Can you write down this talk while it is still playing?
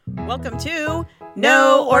Welcome to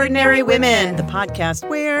No Ordinary Women, the podcast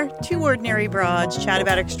where two ordinary broads chat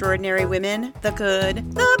about extraordinary women, the good,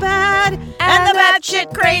 the bad, and the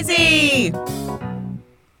batshit crazy.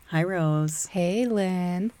 Hi, Rose. Hey,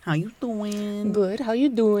 Lynn. How you doing? Good. How you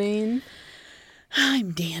doing?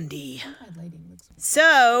 I'm dandy.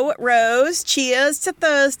 So, Rose, cheers to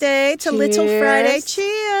Thursday, to Little Friday.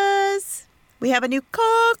 Cheers. We have a new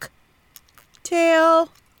cocktail.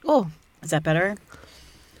 Oh. Is that better?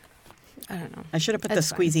 I don't know. I should have put the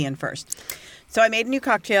squeezy in first. So I made a new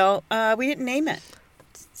cocktail. We didn't name it.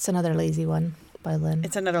 It's another lazy one by Lynn.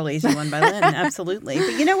 It's another lazy one by Lynn, absolutely.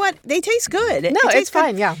 But you know what? They taste good. No, it's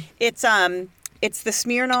fine, yeah. It's the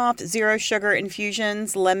Smirnoff Zero Sugar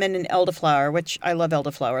Infusions, lemon and elderflower, which I love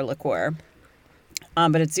elderflower liqueur.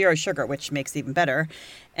 But it's zero sugar, which makes it even better.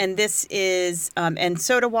 And this is, and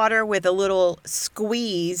soda water with a little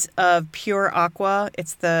squeeze of pure aqua.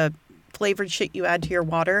 It's the flavored shit you add to your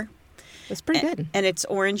water. It's pretty good. And it's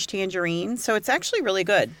orange tangerine. So it's actually really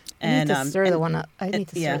good. I need to stir the one up. I need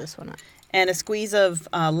to stir this one up. And a squeeze of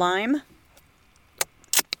lime.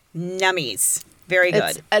 Nummies. Very good.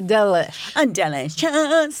 It's a delish. A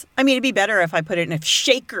delicious. I mean, it'd be better if I put it in a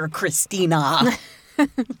shaker, Christina.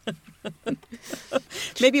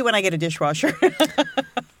 Maybe when I get a dishwasher.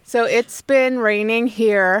 So it's been raining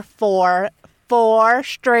here for 4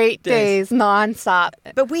 straight days nonstop.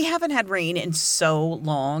 But we haven't had rain in so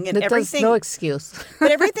long. And everything, no excuse.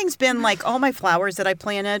 But everything's been like, all my flowers that I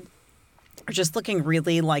planted are just looking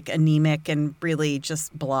really like anemic and really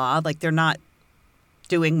just blah. Like they're not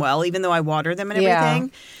doing well, even though I water them and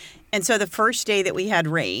everything. And so the first day that we had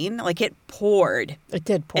rain, like it poured. It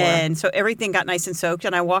did pour. And so everything got nice and soaked.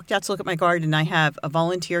 And I walked out to look at my garden and I have a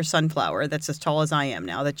volunteer sunflower that's as tall as I am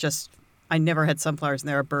now that just... I never had sunflowers in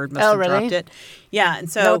there. A bird must have dropped it. Yeah, and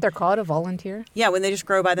so... Is that what they're called, a volunteer? Yeah, when they just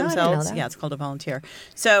grow by themselves. I didn't know that. Yeah, it's called a volunteer.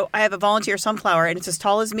 So I have a volunteer sunflower, and it's as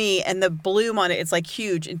tall as me, and the bloom on it is like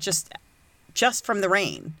huge, and just from the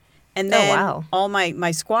rain. And then all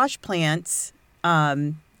my squash plants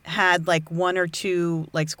had like 1 or 2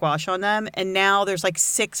 like squash on them, and now there's like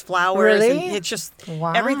 6 flowers. Really? And it's just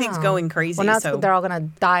everything's going crazy. Well, now they're all going to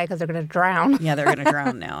die because they're going to drown. Yeah, they're going to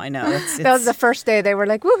drown now. I know. That was the first day they were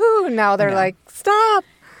like, woohoo. Now they're like, stop.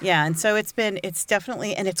 Yeah, and so it's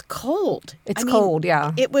definitely, and it's cold. It's cold,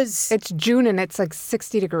 yeah. It's June and it's like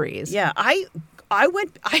 60 degrees. Yeah, I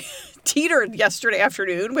teetered yesterday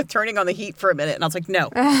afternoon with turning on the heat for a minute. And I was like, no,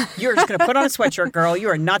 you're just going to put on a sweatshirt, girl. You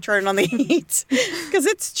are not turning on the heat. Because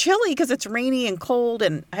it's chilly, because it's rainy and cold.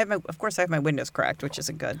 And of course, I have my windows cracked, which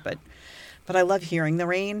isn't good. But I love hearing the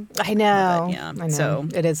rain. I know. Yeah. I know. So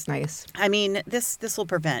it is nice. I mean, this will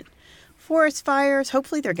prevent forest fires.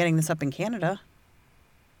 Hopefully they're getting this up in Canada.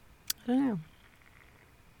 I don't know.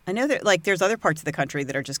 I know that there's other parts of the country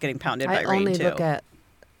that are just getting pounded by rain, too. I only look at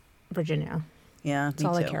Virginia. Yeah, that's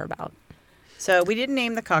all I care about. So we didn't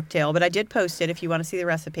name the cocktail, but I did post it if you want to see the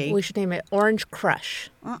recipe. We should name it Orange Crush.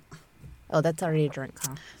 Oh, that's already a drink,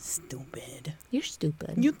 huh? Stupid. You're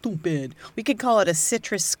stupid. You're stupid. We could call it a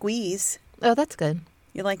citrus squeeze. Oh, that's good.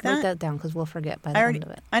 You like that? Write that down because we'll forget by the end of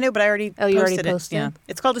it. I know, but I already posted you already it. posted? Yeah.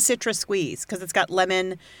 It's called a citrus squeeze because it's got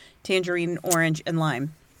lemon, tangerine, orange, and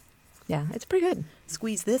lime. Yeah, it's pretty good.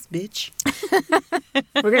 Squeeze this, bitch.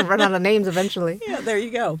 We're going to run out of names eventually. Yeah, there you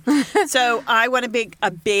go. So I want a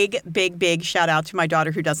big shout out to my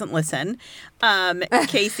daughter who doesn't listen,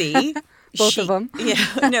 Casey. Both of them? Yeah.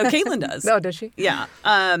 No, Caitlin does. Oh, does she? Yeah.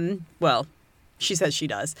 Well, she says she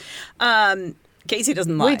does. Casey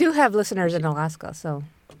doesn't lie. We do have listeners in Alaska, so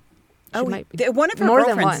one of her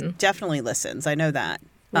girlfriends definitely listens. I know that.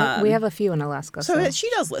 We have a few in Alaska. So she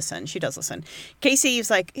does listen. She does listen. Casey's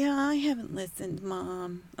like, yeah, I haven't listened,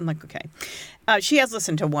 Mom. I'm like, okay. She has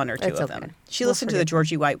listened to 1 or 2 of them. She listened to the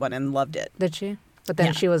Georgie White one and loved it. Did she? But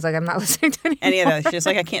then she was like, I'm not listening to any of that. She's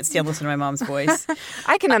like, I can't stand listening to my mom's voice.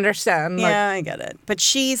 I can understand. Yeah, I get it. But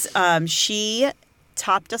she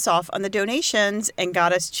topped us off on the donations and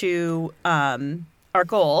got us to our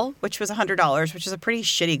goal, which was $100, which is a pretty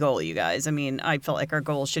shitty goal, you guys. I mean, I felt like our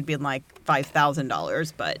goal should be like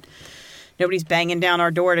 $5,000, but nobody's banging down our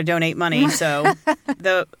door to donate money. So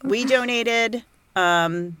we donated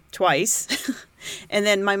twice, and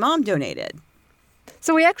then my mom donated.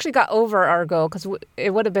 So we actually got over our goal because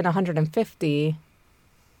it would have been 150,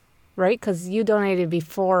 right? Because you donated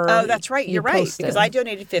before. Oh, that's right. You're right. Because I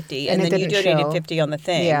donated 50, and then you donated 50 on the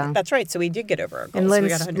thing. Yeah. That's right. So we did get over our goal. And so we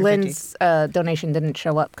got 150. Lynn's donation didn't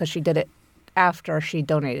show up because she did it after she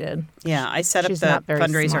donated. Yeah, I set up She's the not very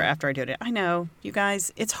fundraiser smart. after I did it. I know, you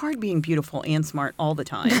guys, it's hard being beautiful and smart all the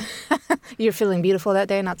time. You're feeling beautiful that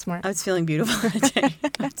day, not smart. I was feeling beautiful that day.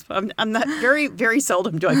 I'm not very, very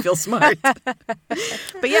seldom do I feel smart.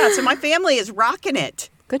 But yeah, so my family is rocking it.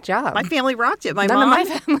 Good job. My family rocked it. My None mom. of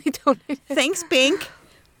my family donated. Thanks, Bink.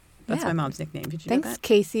 That's Yeah. my mom's nickname. Did you Thanks, know that?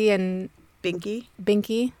 Casey and Binky.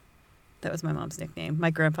 Binky. That was my mom's nickname.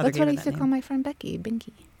 My grandfather That's gave what I her used that to call name. my friend Becky,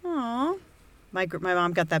 Binky. Aw. My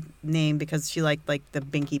mom got that name because she liked like the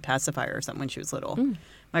Binky pacifier or something when she was little.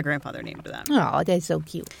 My grandfather named her that. Oh, that's so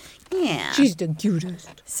cute. Yeah. She's the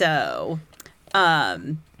cutest. So,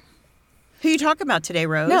 who you talking about today,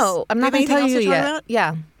 Rose? No, I'm not going to tell you yet. About?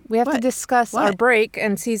 Yeah. We have to What? discuss our What? break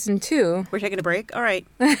and season 2. We're taking a break? All right.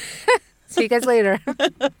 See you guys later.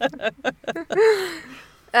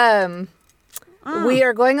 We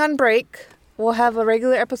are going on break. We'll have a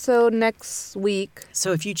regular episode next week.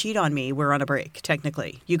 So if you cheat on me, we're on a break,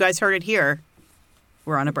 technically. You guys heard it here.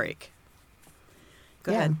 We're on a break.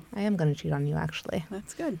 Go ahead. I am going to cheat on you, actually.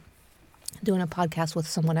 That's good. Doing a podcast with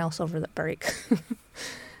someone else over the break.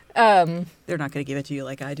 They're not going to give it to you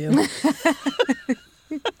like I do.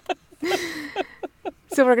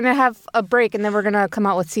 So we're going to have a break, and then we're going to come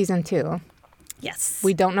out with season 2. Yes.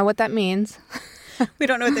 We don't know what that means. We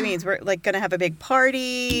don't know what that means. We're like going to have a big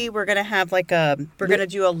party. We're going to have like we're going to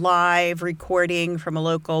do a live recording from a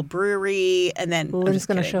local brewery. And then Lynn's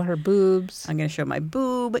going to show her boobs. I'm going to show my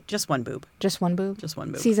boob. Just one boob. Just one boob? Just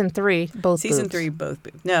one boob. Season 3, both Season boobs. 3, both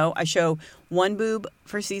boobs. No, I show one boob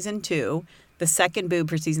for season 2, the second boob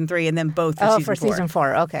for season 3, and then both for season 4. Oh, for season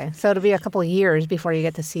 4. Okay. So it'll be a couple of years before you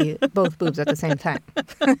get to see both boobs at the same time.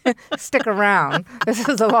 Stick around. This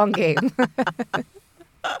is a long game.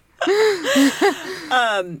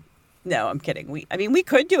 No, I'm kidding. We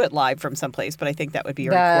could do it live from someplace, but I think that would be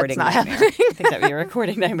a That's recording not nightmare. happening. I think that would be a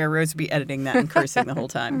recording nightmare. Rose would be editing that and cursing the whole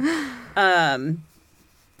time.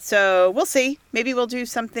 So we'll see. Maybe we'll do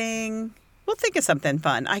something. We'll think of something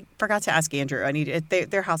fun. I forgot to ask Andrew.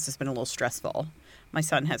 Their house has been a little stressful. My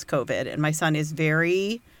son has COVID, and my son is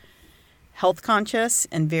very health conscious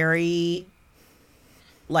and very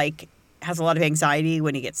has a lot of anxiety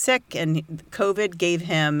when he gets sick, and COVID gave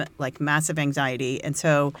him like massive anxiety. And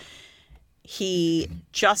so he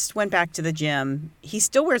just went back to the gym. He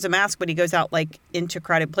still wears a mask when he goes out like into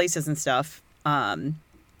crowded places and stuff.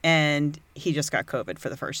 And he just got COVID for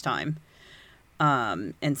the first time.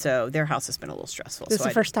 And so their house has been a little stressful. This is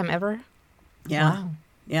the first time ever? Yeah. Wow.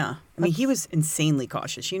 Yeah. I mean, he was insanely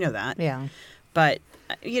cautious. You know that. Yeah. But,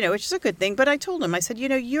 which is a good thing. But I told him, I said,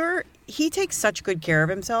 he takes such good care of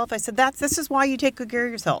himself. I said, this is why you take good care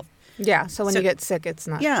of yourself. Yeah. So when you get sick, it's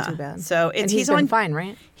not too bad. So and he's been fine,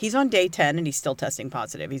 right? He's on day 10 and he's still testing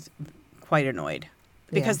positive. He's quite annoyed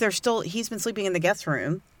because he's been sleeping in the guest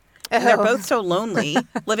room. And they're both so lonely,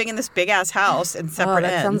 living in this big ass house in separate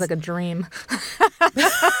ends. Sounds like a dream.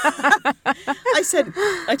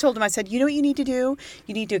 I told him, you know what you need to do?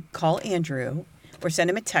 You need to call Andrew or send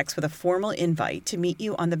him a text with a formal invite to meet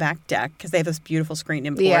you on the back deck because they have this beautiful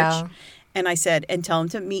screened-in porch. Yeah. And I said, and tell him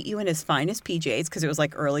to meet you in his finest PJs because it was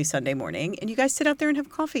like early Sunday morning. And you guys sit out there and have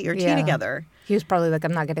coffee or tea together. He was probably like,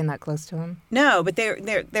 I'm not getting that close to him. No, but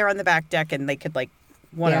they're on the back deck and they could like,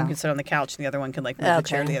 one of them could sit on the couch and the other one could like move the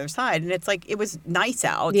chair to the other side. And it's like, it was nice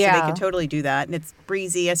out. Yeah. So they could totally do that. And it's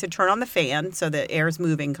breezy. I said, turn on the fan so the air is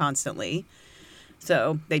moving constantly.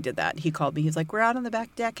 So they did that. He called me. He was like, we're out on the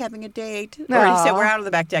back deck having a date. Or he said, we're out on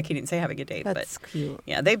the back deck. He didn't say having a date. That's cute.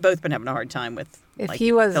 Yeah, they've both been having a hard time with If like,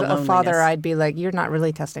 he was the a loneliness. father, I'd be like, you're not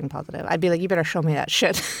really testing positive. I'd be like, you better show me that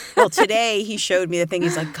shit. Well, today he showed me the thing.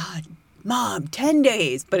 He's like, God, Mom, 10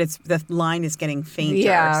 days. But the line is getting fainter.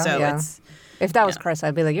 Yeah, so yeah. it's... If that was Chris,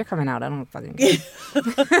 I'd be like, you're coming out. I don't fucking care.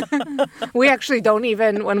 We actually don't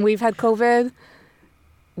even, when we've had COVID,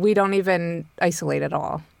 we don't even isolate at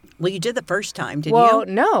all. Well, you did the first time, didn't you? Well,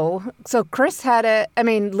 no. So Chris had it. I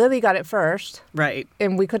mean, Lily got it first. Right.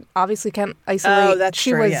 And we obviously can't isolate. Oh, that's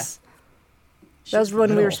true, yeah. That was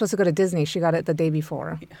when we were supposed to go to Disney. She got it the day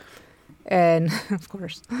before. Yeah. And, of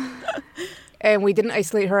course. And we didn't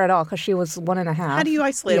isolate her at all because she was 1.5. How do you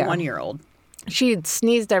isolate a 1-year-old? She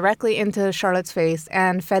sneezed directly into Charlotte's face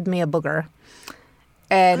and fed me a booger.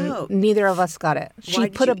 And neither of us got it. She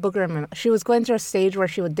put a booger in my mouth. She was going through a stage where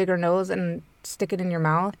she would dig her nose and stick it in your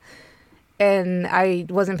mouth. And I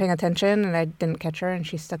wasn't paying attention and I didn't catch her. And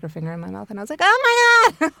she stuck her finger in my mouth. And I was like,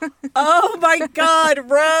 oh my God. Oh my God,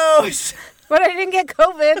 Rose. But I didn't get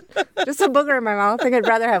COVID. Just a booger in my mouth. I think I'd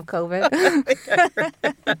rather have COVID.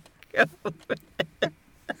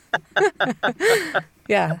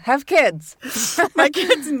 Yeah, have kids. My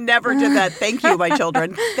kids never did that. Thank you, my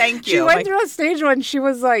children. Thank you. She went through a stage when she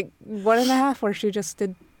was like 1.5 where she just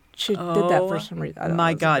did. She did that for some reason. I don't know,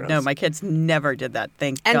 my God, no, my kids never did that.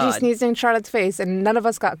 Thank God. And she sneezed in Charlotte's face, and none of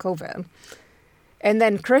us got COVID. And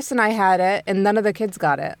then Chris and I had it, and none of the kids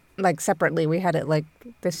got it. Like, separately. We had it, like,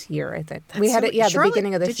 this year, I think. We had it, the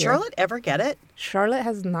beginning of this year. Did Charlotte ever get it? Charlotte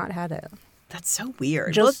has not had it. That's so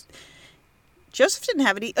weird. Joseph didn't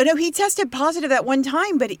have it. Oh, no, he tested positive that one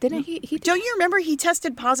time, but... Didn't he? Don't you remember he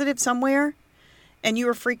tested positive somewhere? And you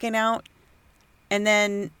were freaking out? And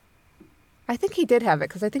then... I think he did have it,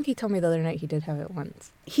 because I think he told me the other night he did have it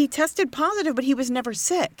once. He tested positive, but he was never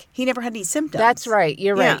sick. He never had any symptoms. That's right.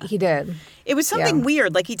 You're right. He did. It was something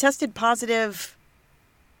weird. Like, he tested positive...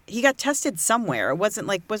 He got tested somewhere. It wasn't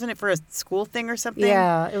it for a school thing or something?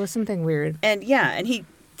 Yeah, it was something weird. And and he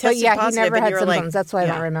tested positive. He never had symptoms. Like, that's why I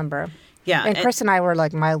don't remember. Yeah. And Chris and I were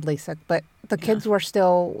like mildly sick, but the kids were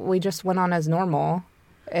still, we just went on as normal.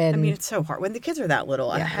 And I mean, it's so hard. When the kids are that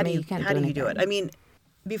little, how do you do it? I mean,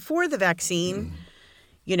 before the vaccine,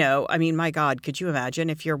 I mean, my God, could you imagine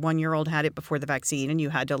if your 1-year-old had it before the vaccine and you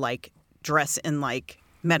had to like dress in like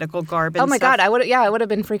medical garb and oh my stuff? God, I would have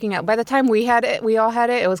been freaking out. By the time we all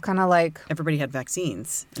had it, it was kind of like... Everybody had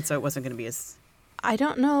vaccines, and so it wasn't going to be as... I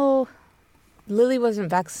don't know. Lily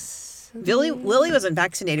wasn't vaccinated. Lily wasn't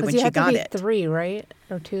vaccinated when she got it. 3, right?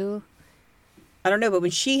 Or 2? I don't know, but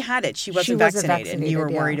when she had it, she wasn't vaccinated, and you were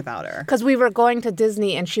worried about her. Because we were going to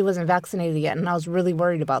Disney, and she wasn't vaccinated yet, and I was really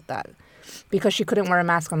worried about that. Because she couldn't wear a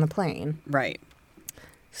mask on the plane. Right.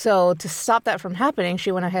 So to stop that from happening, she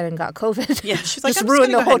went ahead and got COVID. Yeah, she's like, just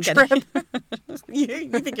ruined the whole trip. You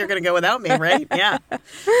think you're going to go without me, right? Yeah.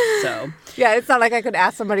 So. Yeah, it's not like I could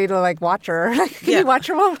ask somebody to like watch her. Like, can you watch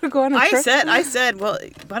her while we go on a trip? I said, well,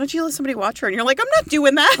 why don't you let somebody watch her? And you're like, I'm not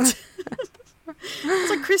doing that. I was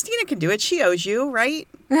like, Christina can do it. She owes you, right?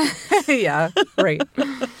 Yeah, right.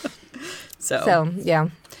 So yeah.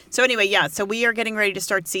 So anyway, so we are getting ready to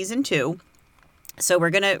start season 2. So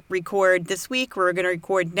we're going to record this week. We're going to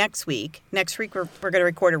record next week. Next week, we're going to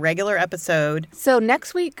record a regular episode. So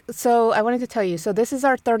next week, I wanted to tell you, so this is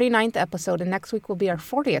our 39th episode, and next week will be our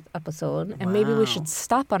 40th episode. And maybe we should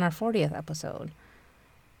stop on our 40th episode.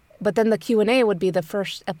 But then the Q&A would be the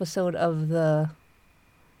first episode of the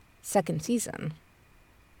second season.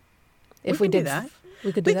 If we did that.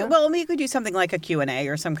 We could do that? Well, we could do something like a Q&A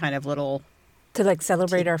or some kind of little... To like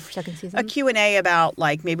celebrate our second season? A Q&A about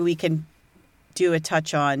like maybe we can... do a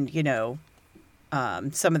touch on,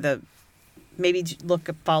 some of the, maybe look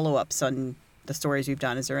at follow-ups on the stories we've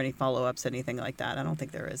done. Is there any follow-ups, anything like that? I don't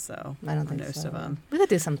think there is, though. I don't think so. We could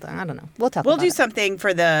do something. I don't know. We'll We'll do something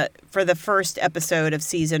for the first episode of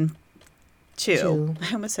season 2.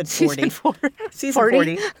 I almost said 40. Season 4. Season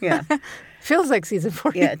 40. Yeah. Feels like season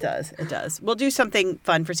 40. Yeah, it does. It does. We'll do something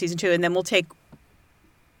fun for season 2, and then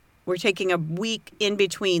we're taking a week in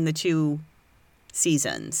between the 2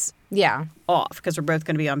 seasons. Yeah. Off, because we're both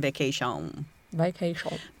going to be on vacation.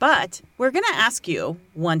 But we're going to ask you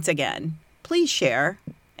once again, please share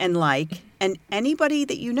and like, and anybody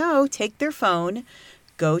that you know, take their phone,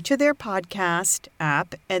 go to their podcast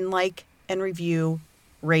app and like and review,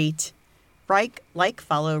 rate,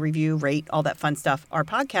 follow, review, rate, all that fun stuff, our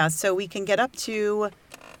podcast, so we can get up to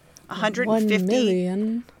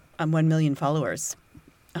 150 1 million followers.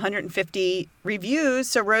 150 reviews,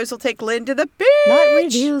 so Rose will take Lynn to the beach. Not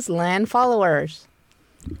reviews, Lynn, followers.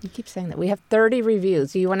 You keep saying that. We have 30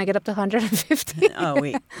 reviews. Do you want to get up to 150? Oh,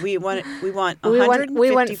 we want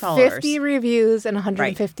 150 followers. 50 reviews and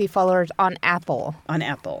 150 followers on Apple. On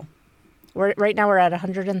Apple. Right now we're at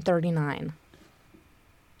 139.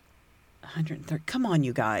 130. Come on,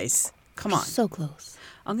 you guys. Come on. So close.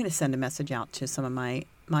 I'm going to send a message out to some of my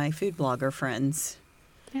food blogger friends.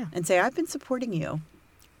 Yeah. And say, I've been supporting you.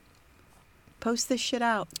 Post this shit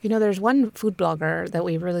out. There's one food blogger that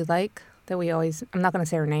we really like that we always... I'm not going to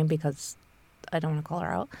say her name because I don't want to call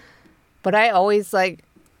her out. But I always,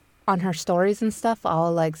 on her stories and stuff,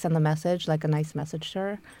 I'll, send a message, a nice message to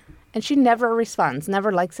her. And she never responds,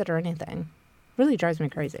 never likes it or anything. Really drives me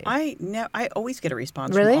crazy. I always get a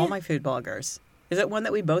response from all my food bloggers. Is it one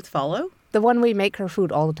that we both follow? The one we make her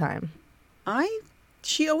food all the time.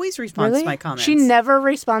 She always responds to my comments. She never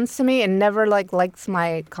responds to me and never, likes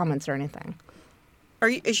my comments or anything.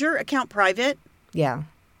 Is your account private? Yeah.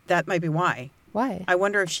 That might be why. Why? I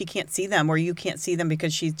wonder if she can't see them or you can't see them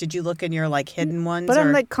because did you look in your hidden ones? But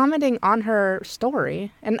I'm commenting on her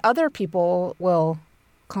story and other people will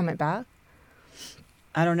comment back.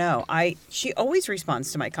 I don't know. She always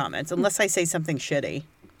responds to my comments unless I say something shitty.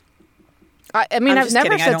 I mean, I'm I've just never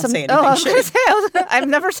kidding. I said don't say something. anything I was gonna shitty. say, I've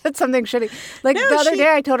never said something shitty. Like No, the other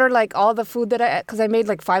day, I told her like all the food that because I made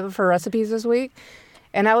like 5 of her recipes this week,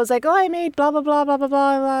 and I was like, oh, I made blah blah blah blah blah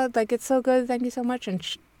blah blah. Like it's so good. Thank you so much. And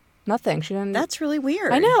nothing. She didn't. That's really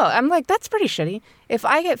weird. I know. I'm like, that's pretty shitty. If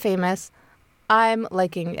I get famous, I'm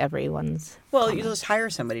liking everyone's. Well, comments. you just hire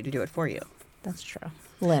somebody to do it for you. That's true.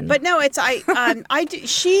 Lynn. But no, it's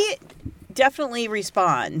she definitely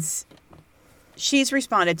responds. She's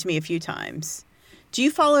responded to me a few times. Do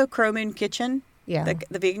you follow Crow Moon Kitchen? Yeah.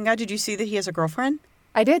 The vegan guy. Did you see that he has a girlfriend?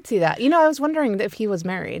 I did see that. I was wondering if he was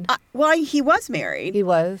married. Well, he was married. He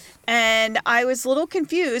was. And I was a little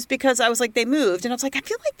confused because I was like, they moved. And I was like, I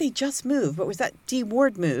feel like they just moved. What was that?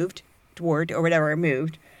 Ward or whatever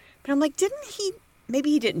moved. But I'm like, didn't he? Maybe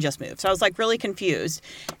he didn't just move. So I was like really confused.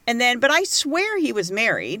 And then, but I swear he was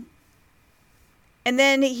married. And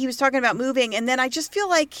then he was talking about moving. And then I just feel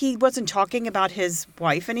like he wasn't talking about his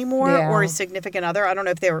wife anymore or his significant other. I don't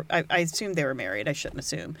know if they were, I assumed they were married. I shouldn't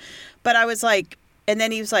assume. But I was like, and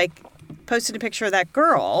then he was like, posted a picture of that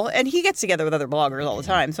girl. And he gets together with other bloggers all the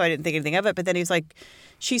time. So I didn't think anything of it. But then he was like,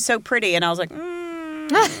 she's so pretty. And I was like,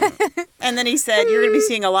 And then he said, you're going to be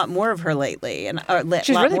seeing a lot more of her lately. And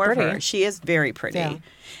she's lot really more pretty. of her. She is very pretty. Yeah.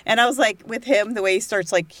 And I was like, with him, the way he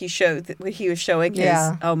starts, like he was showing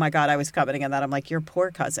his, oh my God, I was commenting on that. I'm like, your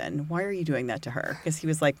poor cousin. Why are you doing that to her? Because he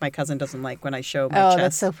was like, my cousin doesn't like when I show my chest. Oh,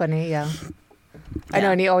 that's so funny. Yeah. I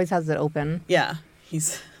know. And he always has it open. Yeah.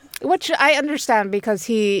 Which I understand because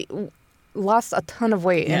he lost a ton of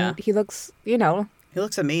weight and he looks, He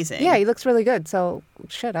looks amazing. Yeah, he looks really good. So,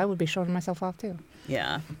 shit, I would be showing myself off too.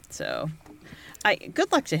 Yeah. So,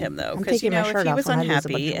 good luck to him though, I'm because taking my shirt if he off was when I lose a bunch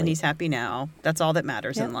unhappy of and weight. he's happy now, that's all that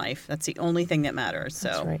matters in life. That's the only thing that matters. So,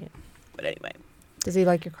 That's right. But anyway. Does he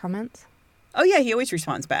like your comments? Oh yeah, he always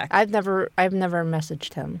responds back. I've never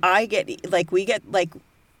messaged him.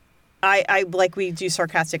 We do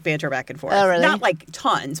sarcastic banter back and forth. Oh, really? Not like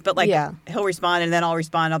tons, but like he'll respond and then I'll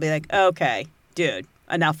respond. I'll be like, okay, dude,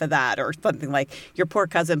 enough of that. Or something like, your poor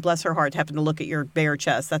cousin, bless her heart, having to look at your bare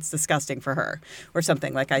chest. That's disgusting for her. Or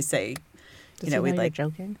something like I say, Does he know we'd you're like,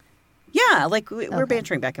 joking? yeah, like we're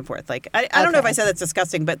bantering back and forth. Like I don't know if I said that's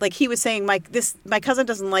disgusting, but like he was saying, my cousin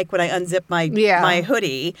doesn't like when I unzip my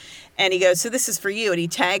hoodie, and he goes, so this is for you, and he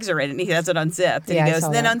tags her in, and he has it unzipped, and he goes,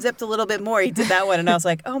 then unzipped a little bit more. He did that one, and I was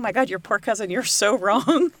like, oh my God, your poor cousin, you're so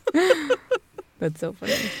wrong. That's so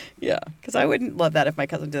funny. Yeah, because I wouldn't love that if my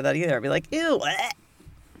cousin did that either. I'd be like, ew.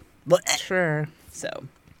 Bleh. Sure. So.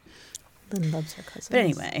 Lynn loves her cousins. But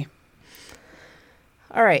anyway.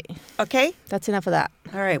 All right. Okay. That's enough of that.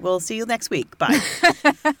 All right. We'll see you next week. Bye.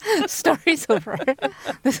 Story's over.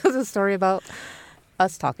 This was a story about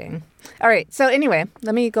us talking. All right. So anyway,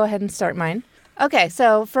 let me go ahead and start mine. Okay.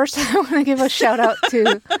 So first I want to give a shout out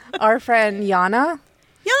to our friend Yana.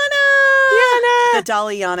 Yana! The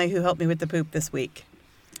Dolly Yana who helped me with the poop this week.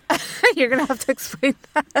 You're going to have to explain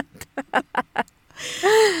that.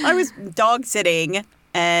 I was dog sitting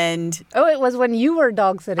and... Oh, it was when you were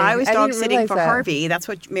dog sitting. I was dog sitting for Harvey. That's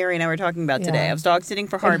what Mary and I were talking about today. I was dog sitting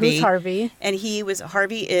for Harvey. And who's Harvey? And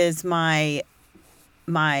Harvey is my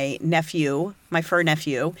nephew, my fur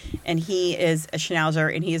nephew, and he is a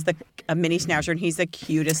schnauzer, and he is a mini schnauzer, and he's the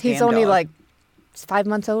cutest He's damn only dog. like 5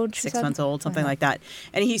 months old, 6 months old, something like that.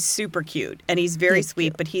 And he's super cute. And he's very sweet,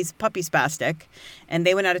 cute. But he's puppy spastic. And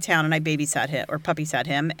they went out of town and I babysat him or puppy sat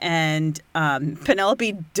him. And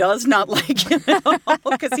Penelope does not like him at all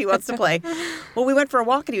because he wants to play. Well, we went for a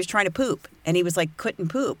walk and he was trying to poop. And he was like, couldn't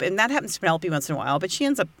poop. And that happens to Penelope once in a while, but she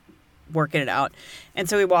ends up working it out. And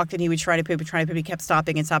so we walked and he would try to poop and try to poop. He kept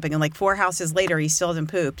stopping and stopping. And like 4 houses later, he still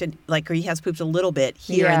hasn't pooped. And like, or he has pooped a little bit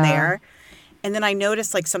here and there. And then I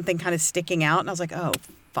noticed like something kind of sticking out, and I was like, "Oh,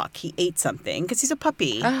 fuck, he ate something," because he's a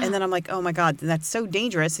puppy. And then I'm like, "Oh my God, that's so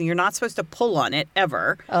dangerous!" And you're not supposed to pull on it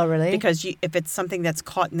ever. Oh, really? Because if it's something that's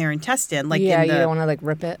caught in their intestine, like you don't want to like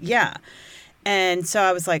rip it. Yeah. And so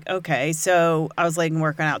I was like, okay. So I was letting him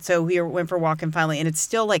work out. So we went for a walk, and finally, and it's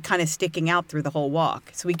still like kind of sticking out through the whole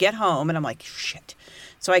walk. So we get home, and I'm like, shit.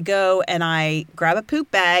 So I go and I grab a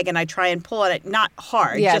poop bag and I try and pull on it, not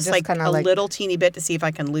hard, just like a little teeny bit to see if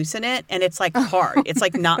I can loosen it. And it's like hard. It's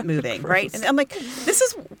like not moving, right? And I'm like, this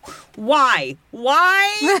is why? As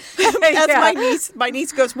my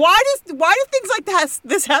niece goes, why do things like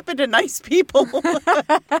this happen to nice people? And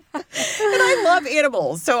I love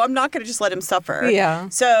animals, so I'm not going to just let him suffer. Yeah.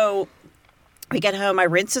 So we get home, I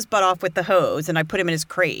rinse his butt off with the hose and I put him in his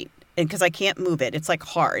crate, and because I can't move it, it's like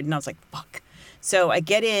hard. And I was like, fuck. So I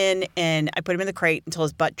get in and I put him in the crate until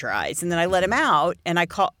his butt dries. And then I let him out and I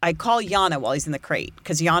call Yana while he's in the crate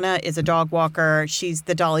because Yana is a dog walker. She's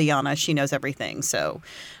the Dolly Yana. She knows everything. So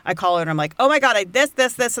I call her and I'm like, oh my God, this,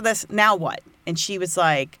 and this. Now what? And she was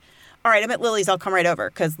like, all right, I'm at Lily's. I'll come right over.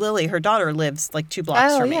 Because Lily, her daughter, lives like 2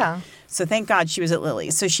 blocks from me. Yeah. So thank God she was at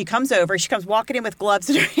Lily's. So she comes over. She comes walking in with gloves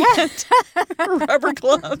in her hand, rubber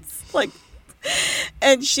gloves, like.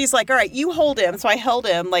 And she's like, all right, you hold him. So I held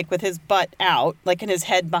him like with his butt out, like in his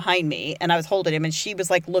head behind me. And I was holding him and she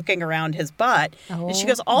was like looking around his butt. Oh, and she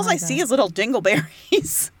goes, all I see is little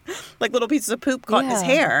dingleberries, like little pieces of poop caught in his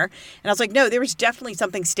hair. And I was like, no, there was definitely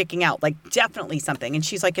something sticking out, like definitely something. And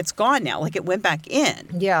she's like, it's gone now. Like it went back in.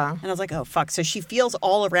 Yeah. And I was like, oh, fuck. So she feels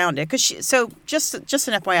all around it. So just an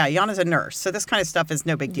FYI, Yana's a nurse. So this kind of stuff is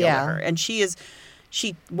no big deal to her. And she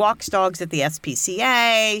walks dogs at the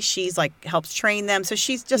SPCA. She's like helps train them. So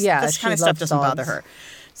she's just this kind of stuff doesn't bother her.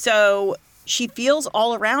 So she feels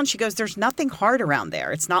all around. She goes, there's nothing hard around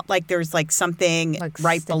there. It's not like there's like something like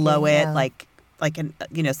right sticking, below it, like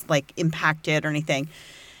impacted or anything.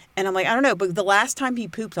 And I'm like, I don't know. But the last time he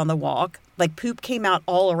pooped on the walk, like poop came out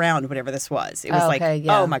all around whatever this was. It was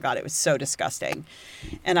oh my God, it was so disgusting.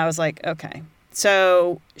 And I was like, okay.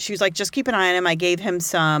 So she was like, just keep an eye on him. I gave him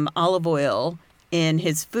some olive oil in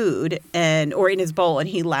his food or in his bowl, and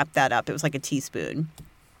he lapped that up. It was like a teaspoon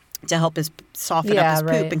to help soften up his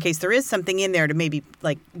poop in case there is something in there to maybe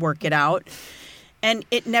like work it out. And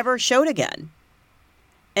it never showed again.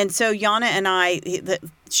 And so Yana and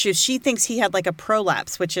she thinks he had like a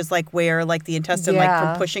prolapse, which is like where like the intestine like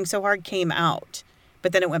from pushing so hard came out,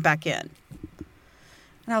 but then it went back in.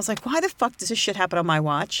 And I was like, why the fuck does this shit happen on my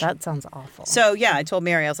watch? That sounds awful. So yeah, I told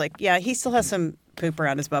Mary, I was like, yeah, he still has some poop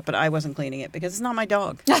around his butt, but I wasn't cleaning it because it's not my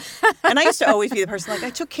dog. And I used to always be the person like, I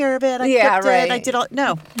took care of it. I clipped it. I did all.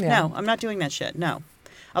 No, I'm not doing that shit. No.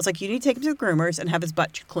 I was like, you need to take him to the groomers and have his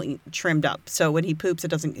butt trimmed up. So when he poops, it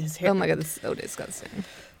doesn't, his hair. Oh my God, this is so disgusting.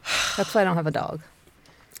 That's why I don't have a dog.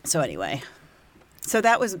 So anyway,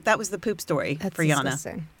 that was the poop story for Yana.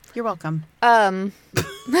 Disgusting. You're welcome. Hope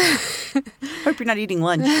you're not eating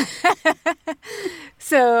lunch.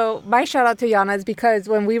 So my shout out to Yana is because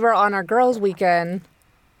when we were on our girls' weekend,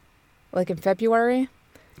 like in February.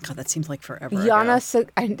 God, that seems like forever Yana ago.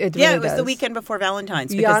 It was the weekend before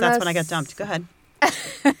Valentine's because that's when I got dumped. Go ahead.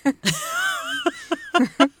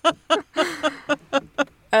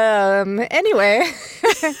 Anyway,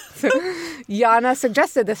 so Yana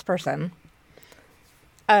suggested this person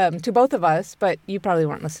to both of us, but you probably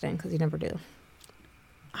weren't listening because you never do.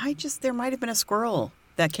 There might have been a squirrel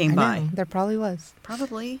that came by. There probably was.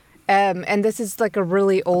 Probably. And this is like a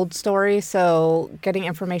really old story, so getting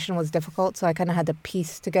information was difficult, so I kind of had to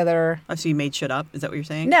piece together. Oh, so you made shit up? Is that what you're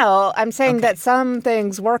saying? No, I'm saying that some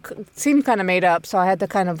things seem kind of made up, so I had to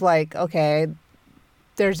kind of like, okay,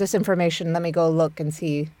 there's this information, let me go look and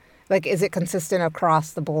see, like, is it consistent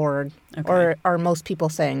across the board, or are most people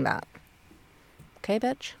saying that? Okay,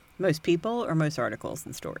 bitch? Most people or most articles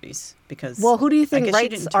and stories? Because who do you think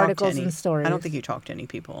writes articles and stories? I don't think you talk to any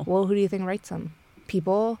people. Well, who do you think writes them?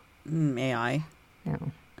 People? AI.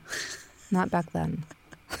 No. Not back then.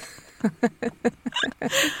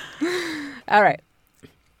 All right.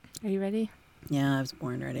 Are you ready? Yeah, I was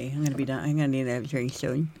born ready. I'm going to be done. I'm going to need a drink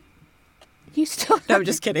soon. You still No, I'm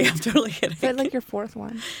just kidding. I'm totally kidding. Is that like your 4th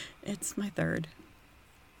one? It's my 3rd.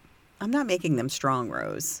 I'm not making them strong,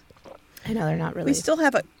 Rose. I know, they're not really. We still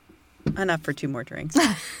have enough for 2 more drinks.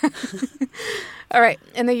 All right.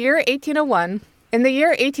 In the year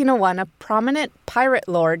 1801, a prominent pirate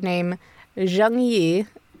lord named Zheng Yi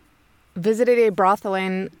visited a brothel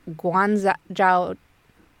in Guangzhou,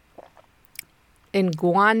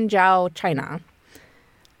 China.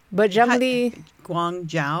 But Zheng Yi...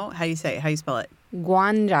 Guangzhou? How do you say it? How do you spell it?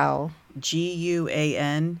 Guangzhou.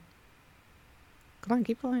 Guan... Come on,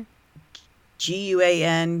 keep going.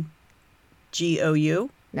 Guangou?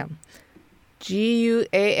 No.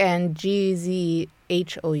 Guangzhou.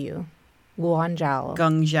 Guangzhou.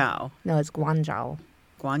 Guangzhou. No, it's Guangzhou.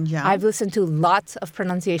 Guangzhou? I've listened to lots of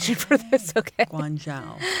pronunciation for this, okay?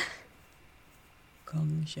 Guangzhou.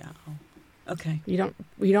 Okay. You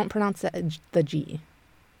don't pronounce the G.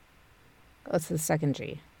 It's the second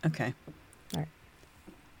G. Okay. All right.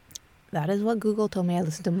 That is what Google told me. I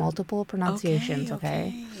listened to multiple pronunciations,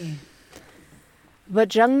 okay? But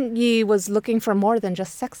Zheng Yi was looking for more than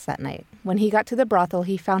just sex that night. When he got to the brothel,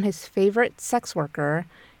 he found his favorite sex worker,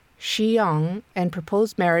 Shi Yong, and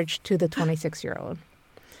proposed marriage to the 26-year-old.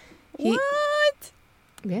 What?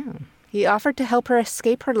 Yeah. He offered to help her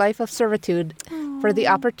escape her life of servitude for the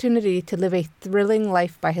opportunity to live a thrilling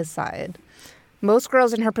life by his side. Most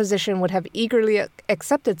girls in her position would have eagerly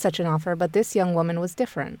accepted such an offer, but this young woman was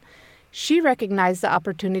different. She recognized the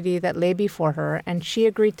opportunity that lay before her, and she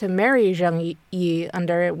agreed to marry Zheng Yi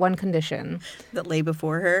under one condition. That lay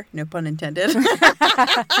before her? No pun intended.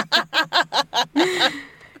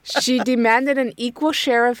 She demanded an equal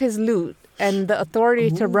share of his loot and the authority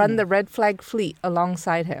to run the Red Flag fleet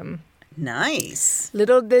alongside him. Nice.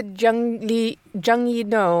 Little did Zheng Yi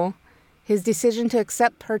know his decision to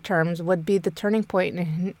accept her terms would be the turning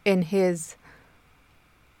point in his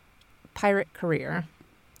pirate career.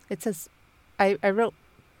 It says, I wrote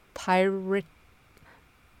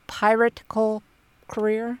piratical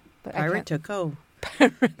career. But Piratical.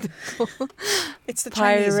 Piratical. It's the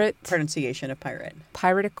Chinese pronunciation of pirate.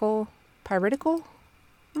 Piratical? I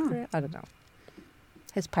don't know.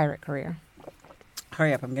 His pirate career.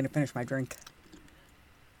 Hurry up, I'm going to finish my drink.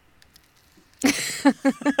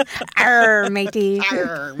 Arr, matey.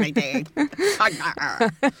 Arr, matey.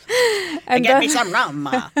 And get me some rum.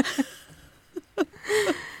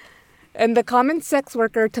 And the common sex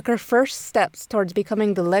worker took her first steps towards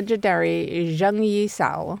becoming the legendary Zheng Yi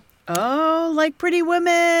Sao. Oh, like Pretty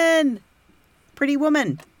Women. Pretty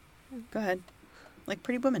Woman. Go ahead. Like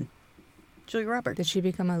Pretty Woman. Julia Roberts. Did she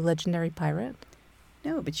become a legendary pirate?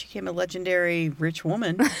 No, but she became a legendary rich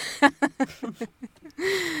woman.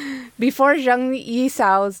 Before Zheng Yi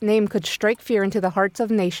Sao's name could strike fear into the hearts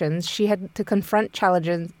of nations, she had to confront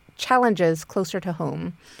challenges closer to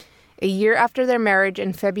home. A year after their marriage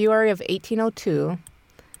in February of 1802,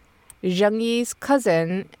 Zheng Yi's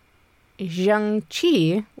cousin, Zheng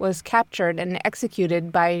Qi, was captured and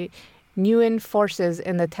executed by Nguyen forces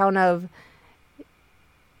in the town of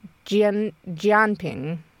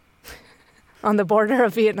Jianping on the border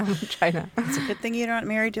of Vietnam and China. It's a good thing you're not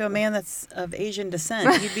married to a man that's of Asian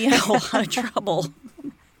descent. You'd be in a whole lot of trouble.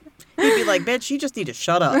 You'd be like, bitch, you just need to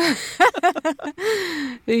shut up.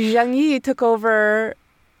 Zheng Yi took over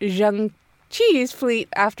Zheng Qi's fleet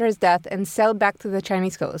after his death and sailed back to the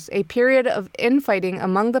Chinese coast. A period of infighting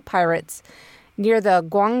among the pirates near the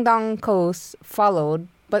Guangdong coast followed,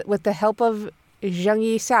 but with the help of Zheng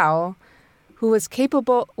Yi Sao, who was a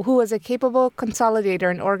capable consolidator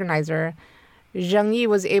and organizer, Zheng Yi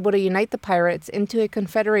was able to unite the pirates into a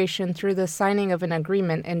confederation through the signing of an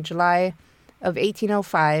agreement in July of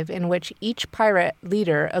 1805 in which each pirate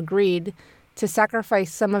leader agreed to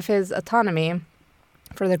sacrifice some of his autonomy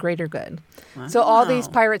for the greater good. Wow. So all these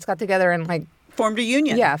pirates got together and formed a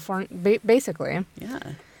union. Yeah, basically. Yeah.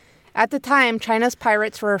 At the time, China's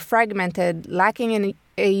pirates were fragmented, lacking in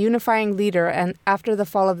a unifying leader, and after the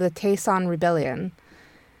fall of the Tay-son Rebellion.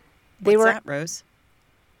 What's that, Rose?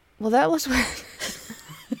 Well, that was when...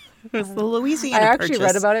 It was the Louisiana Purchase. I Purchase. actually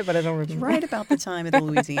read about it, but I don't remember. Right about the time of the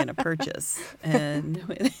Louisiana Purchase.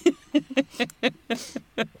 And I'm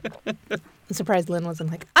surprised Lynn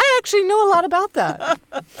wasn't like, I actually know a lot about that.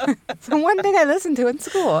 It's the one thing I listened to in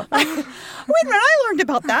school. Wait a minute, I learned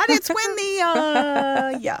about that. It's when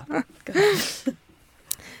the, yeah. Go ahead.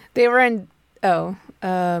 They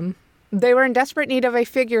were in desperate need of a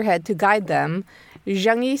figurehead to guide them.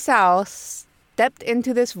 Zheng Yi Sao stepped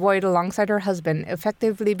into this void alongside her husband,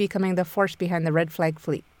 effectively becoming the force behind the Red Flag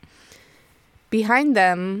fleet. Behind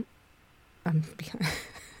them...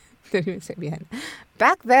 didn't even say behind.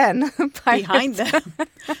 Back then... Behind them.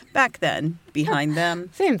 Back then. Behind them.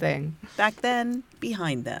 Same thing. Back then.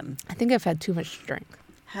 Behind them. I think I've had too much to drink.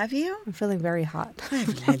 Have you? I'm feeling very hot. I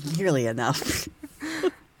haven't had nearly enough.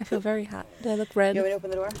 I feel very hot. Do I look red? You want me to open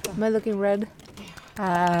the door? Am I looking red?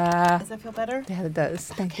 Does that feel better? Yeah, it does.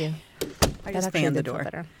 Thank you. I just fanned the door.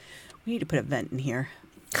 We need to put a vent in here.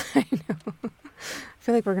 I know. I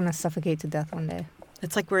feel like we're gonna suffocate to death one day.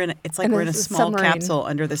 It's like we're in a small submarine. capsule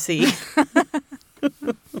under the sea.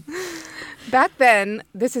 Back then,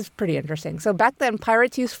 this is pretty interesting. So back then,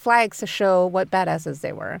 pirates used flags to show what badasses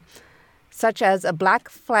they were, such as a black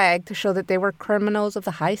flag to show that they were criminals of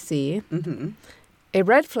the high sea, a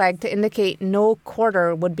red flag to indicate no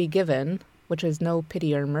quarter would be given, which is no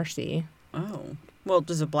pity or mercy. Oh. Well,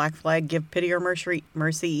 does a black flag give pity or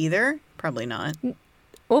mercy either? Probably not.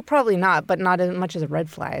 Well, probably not, but not as much as a red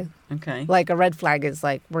flag. Okay. Like, a red flag is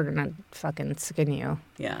like, we're going to fucking skin you.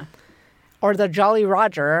 Yeah. Or the Jolly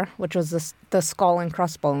Roger, which was the skull and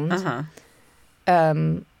crossbones,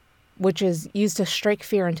 which is used to strike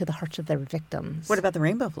fear into the hearts of their victims. What about the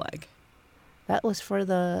rainbow flag? That was for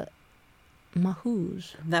the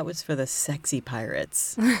mahoos. That was for the sexy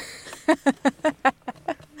pirates.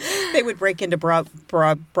 They would break into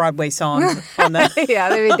Broadway songs on the yeah,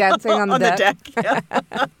 they'd be dancing on the deck. Yeah.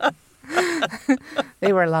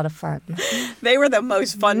 They were a lot of fun. They were the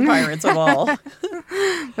most fun pirates of all.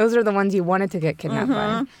 Those are the ones you wanted to get kidnapped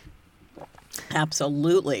by.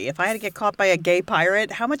 Absolutely. If I had to get caught by a gay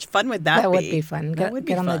pirate, how much fun would that be? That would be fun. That would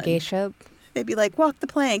be get on fun. the gay ship. They'd be like, walk the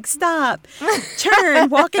plank, stop, turn,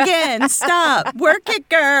 walk again, stop, work it,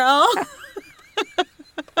 girl.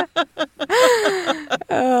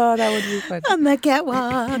 Oh, that would be fun. On the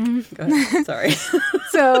catwalk. Go ahead. Sorry.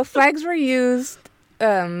 So flags were used.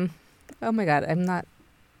 Oh my God,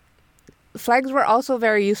 Flags were also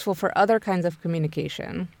very useful for other kinds of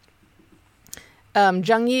communication.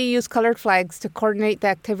 Zheng Yi used colored flags to coordinate the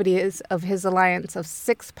activities of his alliance of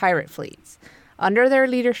 6 pirate fleets. Under their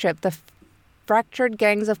leadership, the fractured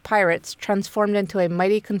gangs of pirates transformed into a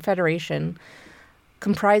mighty confederation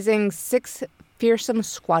comprising 6 fearsome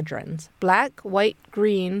squadrons: black, white,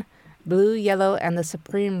 green, blue, yellow, and the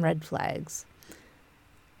supreme red flags.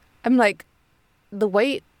 I'm like, the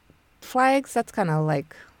white flags, that's kind of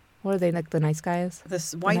like, what are they, like the nice guys?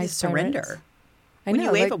 This white nice is surrender. pirates? When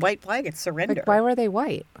you wave a white flag, it's surrender. Like, why were they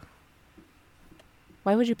white?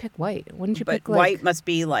 Why would you pick white? Wouldn't you pick, like... white must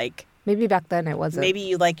be, like... Maybe back then it wasn't. Maybe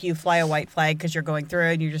you fly a white flag because you're going through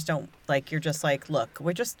and you just don't, like, you're just like, look,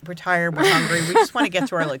 we're tired, we're hungry, we just want to get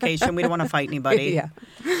to our location, we don't want to fight anybody.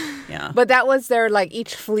 Yeah. But that was their, like,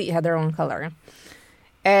 each fleet had their own color.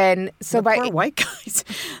 And so the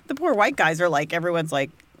poor white guys are like, everyone's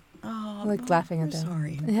like, oh, like laughing at them.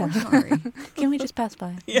 Sorry. Yeah. We're sorry. Can we just pass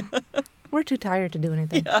by? Yeah. We're too tired to do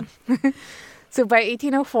anything. Yeah. So by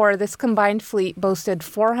 1804, this combined fleet boasted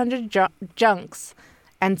 400 junks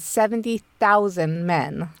and 70,000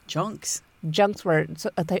 men. Junks? Junks were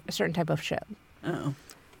a certain type of ship. Oh.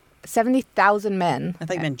 70,000 men. I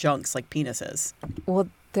thought you meant junks, like penises. Well,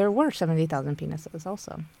 there were 70,000 penises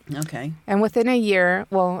also. Okay. And within a year,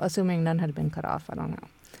 well, assuming none had been cut off, I don't know.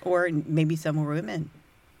 Or maybe some were women.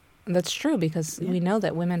 That's true, because we know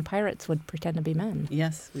that women pirates would pretend to be men.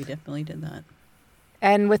 Yes, we definitely did that.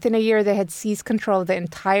 And within a year, they had seized control of the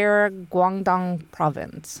entire Guangdong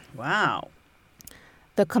province. Wow.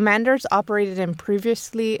 The commanders operated in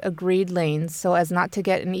previously agreed lanes so as not to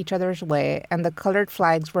get in each other's way, and the colored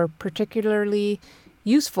flags were particularly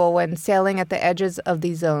useful when sailing at the edges of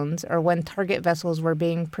these zones or when target vessels were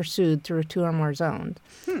being pursued through 2 or more zones.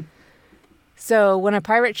 So when a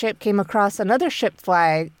pirate ship came across another ship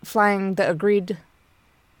flying the agreed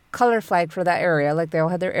color flag for that area, like they all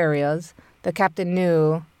had their areas, the captain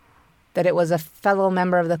knew that it was a fellow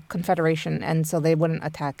member of the Confederation, and so they wouldn't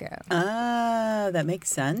attack it. Ah, that makes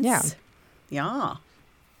sense. Yeah. Yeah.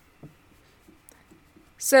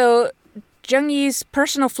 So Zheng Yi's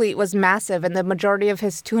personal fleet was massive, and the majority of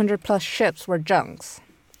his 200-plus ships were junks,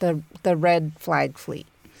 the red flag fleet.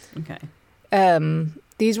 Okay.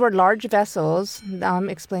 These were large vessels. Now I'm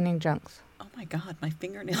explaining junks. Oh, my God, my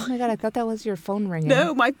fingernail. Oh, my God, I thought that was your phone ringing.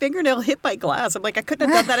 No, my fingernail hit my glass. I'm like, I couldn't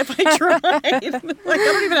have done that if I tried. Like, I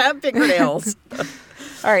don't even have fingernails.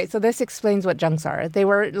 All right, so this explains what junks are. They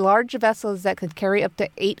were large vessels that could carry up to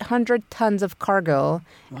 800 tons of cargo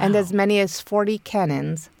and as many as 40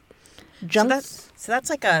 cannons. Junks. So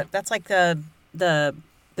that's like the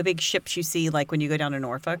big ships you see, like when you go down to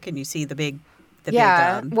Norfolk and you see the big.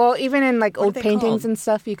 Well, even in like old paintings called? and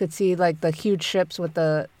stuff, you could see like the huge ships with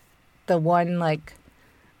the one like,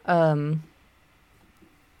 oh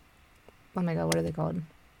my God, what are they called?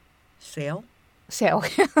 Sail. I'm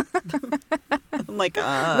like,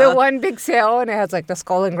 the one big sail, and it has like the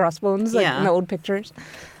skull and crossbones, like in the old pictures.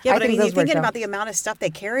 Yeah, but I mean, you're thinking about the amount of stuff they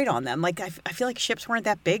carried on them. Like, I feel like ships weren't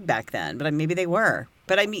that big back then, but maybe they were.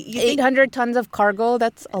 But I mean, 800 tons of cargo,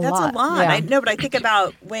 that's a lot. That's a lot. Yeah. I know, but I think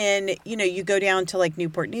about when, you go down to like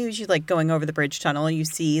Newport News, you like going over the bridge tunnel and you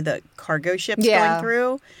see the cargo ships going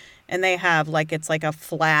through, and they have like, it's like a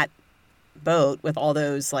flat boat with all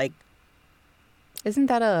those like. Isn't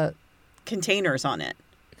that a. Containers on it.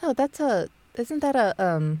 No, isn't that a,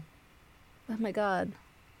 oh my God.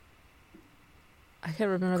 I can't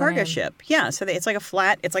remember the name. Cargo ship. Yeah, so it's like a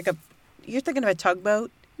flat, you're thinking of a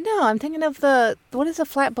tugboat? No, I'm thinking of what is a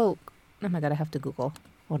flat boat? Oh my God, I have to Google.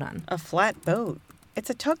 Hold on. A flat boat.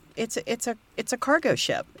 It's a cargo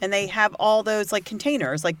ship, and they have all those like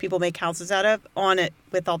containers, like people make houses out of, on it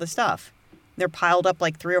with all the stuff. They're piled up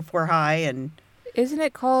like 3 or 4 high, and. Isn't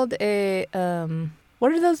it called a,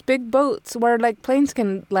 what are those big boats where like planes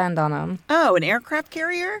can land on them? Oh, an aircraft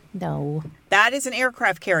carrier? No. That is an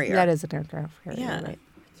aircraft carrier. That is an aircraft carrier, yeah. Right.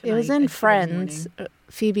 It was in Friends.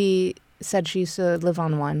 Phoebe said she used to live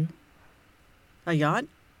on one. A yacht?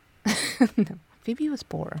 No. Phoebe was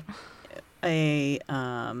poor. Live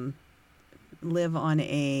on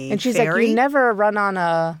a And she's ferry? like, you never run on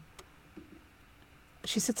a...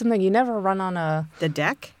 She said something, you never run on a... The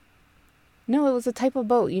deck? No, it was a type of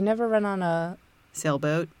boat. You never run on a...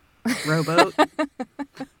 Sailboat? Rowboat?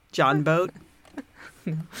 John boat?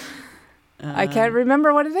 No. I can't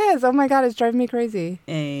remember what it is. Oh my God, it's driving me crazy.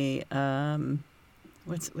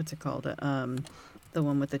 What's it called? The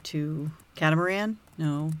one with the two catamaran?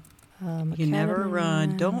 No. You never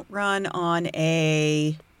run. Don't run on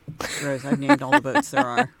a... Rose, I've named all the boats there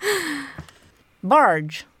are.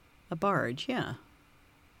 Barge. A barge, yeah.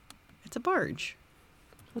 It's a barge.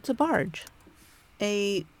 What's a barge?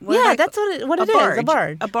 That's what it is. A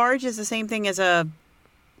barge. A barge is the same thing as a...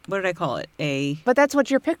 What did I call it? But that's what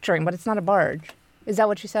you're picturing, but it's not a barge. Is that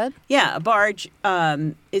what you said? Yeah, a barge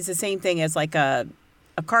is the same thing as like a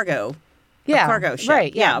cargo. Yeah, a cargo ship.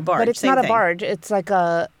 Right. Yeah, a barge. But it's not a barge. It's like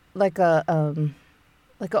a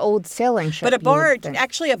old sailing ship. But a barge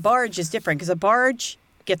is different because a barge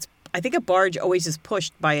always is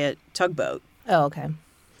pushed by a tugboat. Oh, okay.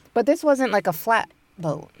 But this wasn't like a flat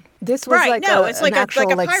boat. This was it's like an actual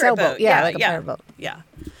like a pirate sailboat. boat. Yeah, like a pirate boat. Yeah.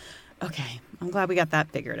 Okay. I'm glad we got that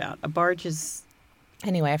figured out. A barge is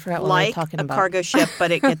anyway. I forgot what we were talking about. Like a cargo ship,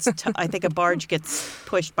 but it gets. I think a barge gets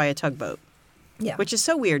pushed by a tugboat. Yeah, which is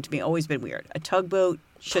so weird to me. Always been weird. A tugboat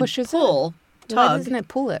should pushes pull. It? Why doesn't it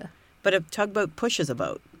pull it? But a tugboat pushes a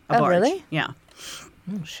boat. A barge. Really? Yeah.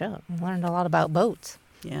 Oh shit! I learned a lot about boats.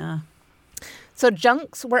 Yeah. So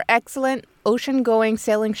junks were excellent ocean-going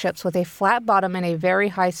sailing ships with a flat bottom and a very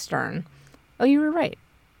high stern. Oh, you were right.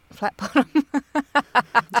 Flat bottom.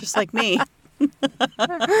 Just like me.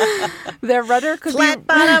 Their rudder could flat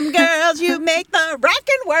bottom girls, you make the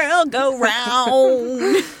rockin' world go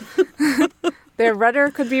round. Their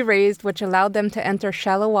rudder could be raised, which allowed them to enter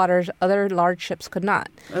shallow waters other large ships could not.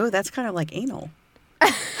 Oh, that's kind of like anal.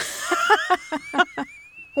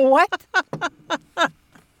 What?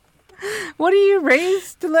 What do you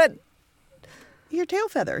raise to let... Your tail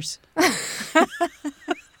feathers.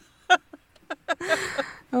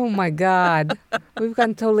 Oh, my God. We've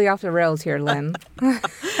gone totally off the rails here, Lynn. We're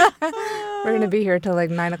going to be here till like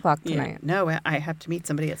 9 o'clock tonight. Yeah. No, I have to meet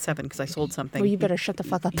somebody at 7 because I sold something. Well, you better shut the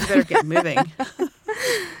fuck up. You better get moving.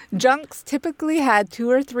 Junks typically had 2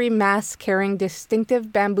 or 3 masts carrying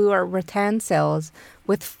distinctive bamboo or rattan sails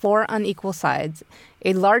with 4 unequal sides.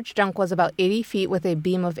 A large junk was about 80 feet with a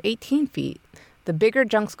beam of 18 feet. The bigger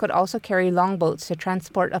junks could also carry longboats to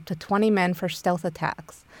transport up to 20 men for stealth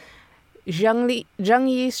attacks. Zheng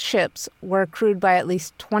Yi's ships were crewed by at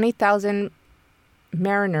least 20,000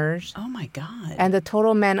 mariners. Oh, my God. And the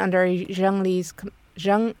total men under Zheng Li. It's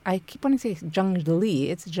Zheng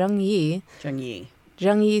Yi. Zheng Yi.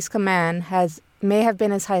 Zheng Yi's command may have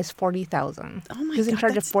been as high as 40,000. Oh, my God. He's in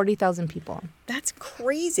charge of 40,000 people. That's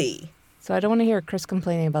crazy. So I don't want to hear Chris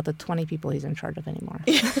complaining about the 20 people he's in charge of anymore.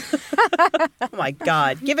 Oh, my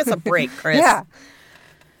God. Give us a break, Chris. Yeah.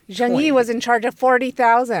 Zheng Yi was in charge of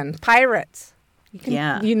 40,000 pirates.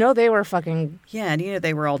 You know they were fucking... Yeah, and you know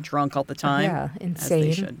they were all drunk all the time. Yeah, insane.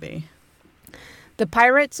 As they should be. The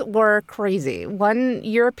pirates were crazy. One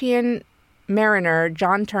European mariner,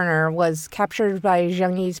 John Turner, was captured by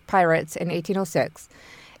Zheng Yi's pirates in 1806,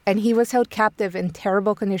 and he was held captive in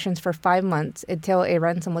terrible conditions for 5 months until a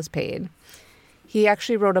ransom was paid. He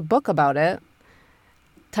actually wrote a book about it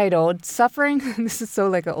titled Suffering... This is so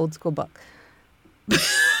like an old school book.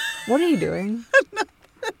 What are you doing?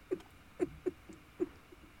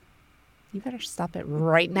 You better stop it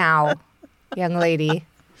right now, young lady.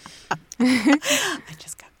 I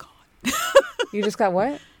just got caught. You just got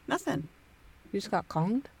what? Nothing. You just got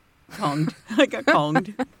conged? Conged. I got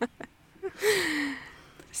conged.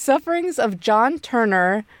 Sufferings of John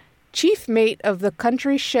Turner, chief mate of the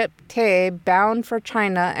country ship Tay, bound for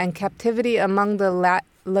China, and captivity among the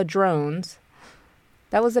Ladrones.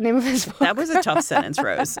 That was the name of his book. That was a tough sentence,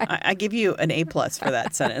 Rose. I give you an A+ for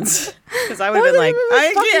that sentence. Because I would have been like,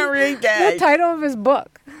 I can't read that. The title of his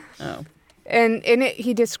book. Oh. And in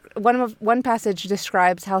it, one passage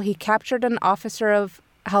describes how they captured an officer of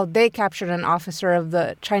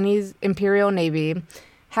the Chinese Imperial Navy,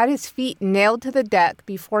 had his feet nailed to the deck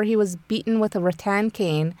before he was beaten with a rattan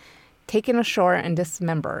cane, taken ashore, and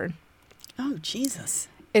dismembered. Oh, Jesus.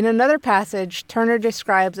 In another passage, Turner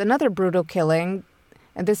describes another brutal killing,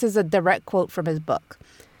 and this is a direct quote from his book.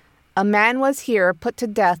 A man was here put to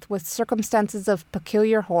death with circumstances of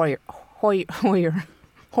peculiar horror,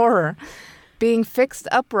 being fixed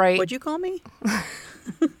upright. What'd you call me?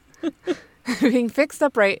 Being fixed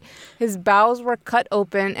upright, his bowels were cut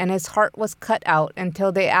open and his heart was cut out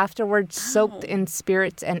until they afterwards soaked in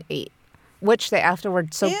spirits and ate. Which they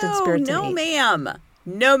afterwards soaked in spirits and ate. No, ma'am.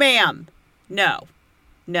 No, ma'am. No.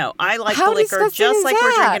 No, I like How the liquor just like that?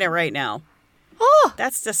 we're drinking it right now. Oh!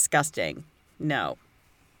 That's disgusting. No.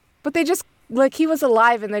 But they just, like, he was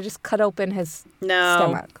alive and they just cut open his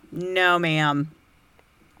stomach. No, ma'am.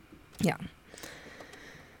 Yeah.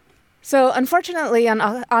 So, unfortunately,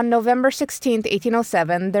 on November 16th,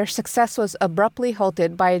 1807, their success was abruptly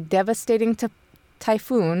halted by a devastating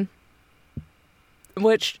typhoon,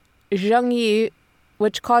 which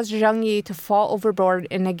caused Zheng Yi to fall overboard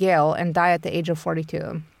in a gale and die at the age of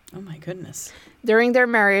 42. Oh, my goodness. During their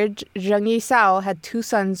marriage, Zheng Yi Sao had 2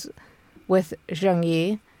 sons with Zheng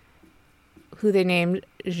Yi, who they named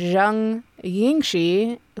Zheng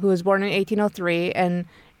Yingxi, who was born in 1803, and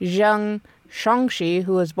Zheng Shangxi,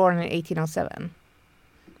 who was born in 1807.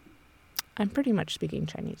 I'm pretty much speaking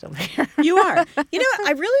Chinese over here. You are. You know what?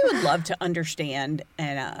 I really would love to understand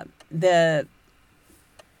the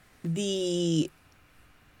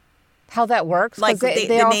how that works. Like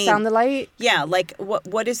they all name, sound alike. Yeah, like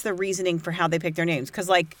what is the reasoning for how they pick their names? Because,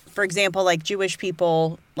 like, for example, like Jewish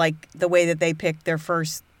people, like the way that they pick their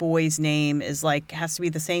first boy's name is like has to be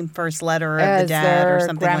the same first letter of the dad or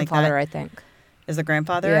something like that. Grandfather, I think. Is the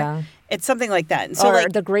grandfather? Yeah, it's something like that. And so, or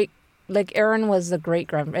like the great, like Aaron was the great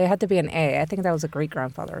grand. It had to be an A. I think that was a great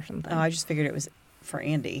grandfather or something. Oh, I just figured it was for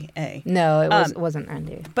Andy. A. No, it wasn't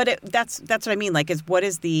Andy. But that's what I mean. Like, what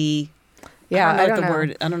is the Yeah, I don't know what the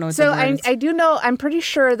word. I don't know what so the word is. I do know. I'm pretty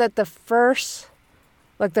sure that the first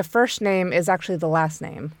name is actually the last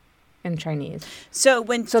name in Chinese. So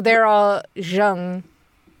they're all Zheng,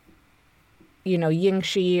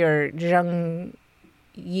 Yingxi or Zheng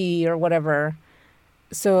Yi or whatever.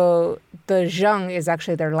 So the Zheng is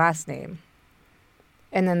actually their last name,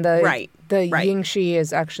 and then the Yingxi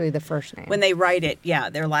is actually the first name. When they write it, yeah,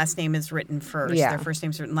 their last name is written first. Yeah. Their first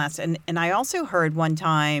name's written last. And I also heard one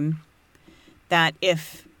time that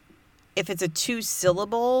if it's a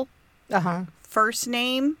 2-syllable first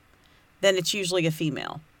name, then it's usually a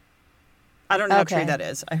female. I don't know how true that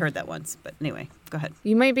is. I heard that once, but anyway, go ahead.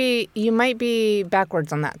 You might be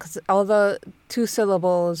backwards on that because all the 2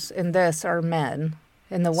 syllables in this are men,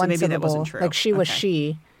 and the 1 maybe syllable, that wasn't true. like she was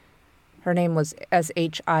she. Her name was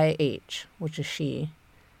Shih, which is she.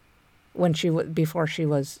 When before she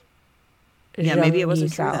was. Yeah, maybe it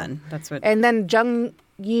wasn't true then. That's what. And then Zheng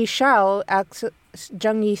Yi Sao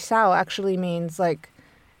actually means like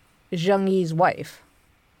Zheng Yi's wife.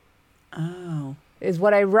 Oh. Is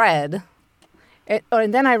what I read.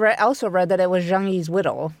 And then I also read that it was Zheng Yi's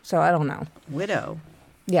widow. So I don't know. Widow.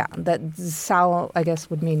 Yeah, that Sao I guess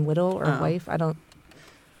would mean widow or wife. I don't.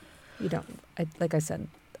 Like I said,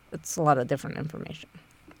 it's a lot of different information.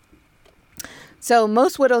 So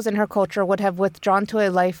most widows in her culture would have withdrawn to a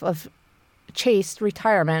life of chaste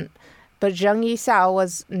retirement, but Zheng Yi Sao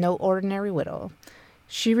was no ordinary widow.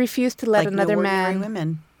 She refused to let another man.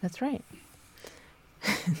 Women. That's right.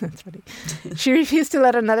 That's funny. She refused to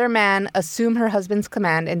let another man assume her husband's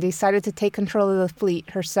command and decided to take control of the fleet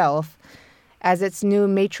herself as its new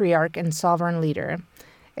matriarch and sovereign leader.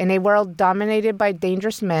 In a world dominated by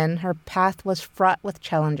dangerous men, her path was fraught with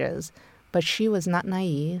challenges, but she was not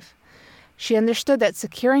naive. She understood that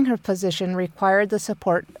securing her position required the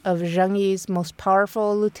support of Zheng Yi's most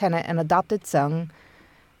powerful lieutenant and adopted son,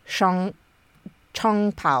 Chong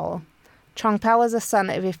Pao. Chong Pao was the son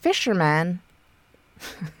of a fisherman.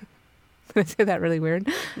 Did I say that really weird?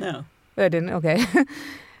 No. I didn't? Okay.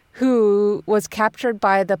 Who was captured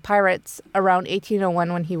by the pirates around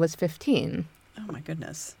 1801 when he was 15. Oh, my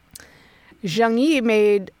goodness. Zheng Yi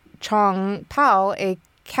made Chong Pao a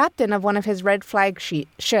captain of one of his red flag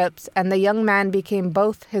ships, and the young man became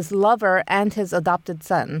both his lover and his adopted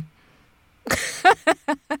son. I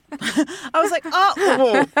was like,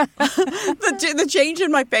 oh. the change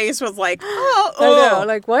in my face was like, oh. I know,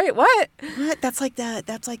 like, wait, what? What? That's like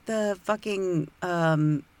the fucking,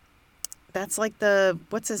 that's like the,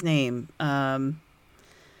 what's his name? The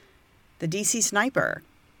DC sniper.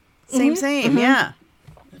 Same, yeah.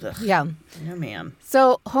 Ugh. Yeah. No, ma'am.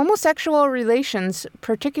 So homosexual relations,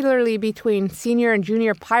 particularly between senior and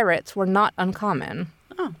junior pirates, were not uncommon.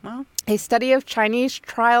 Oh, well. A study of Chinese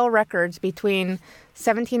trial records between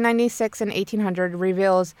 1796 and 1800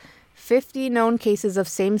 reveals 50 known cases of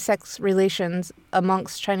same-sex relations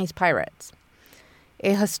amongst Chinese pirates.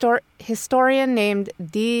 A historian named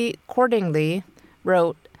D. Cordingley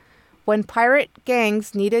wrote, "When pirate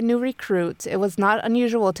gangs needed new recruits, it was not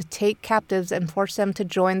unusual to take captives and force them to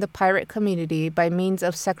join the pirate community by means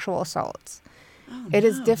of sexual assaults. It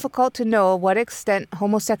is difficult to know what extent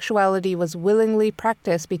homosexuality was willingly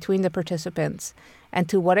practiced between the participants and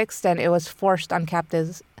to what extent it was forced on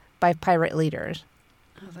captives by pirate leaders."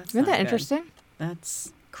 Oh, that's Isn't that good. interesting?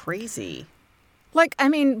 That's crazy. Like, I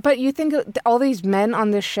mean, but you think of all these men on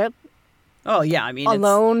this ship Oh, yeah. I mean,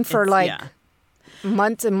 alone for like yeah.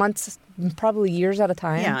 months and months, probably years at a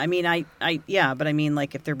time. Yeah, I mean, but I mean,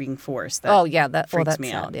 like, if they're being forced, that that freaks that's me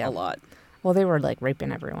sad, out yeah. a lot. Well, they were like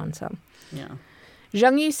raping everyone, so. Yeah.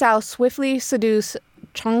 Zheng Yi Sao swiftly seduced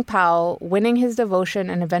Chang Pao, winning his devotion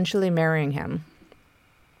and eventually marrying him.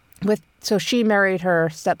 So she married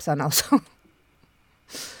her stepson also.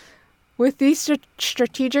 With these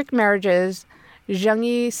strategic marriages, Zheng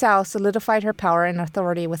Yi Sao solidified her power and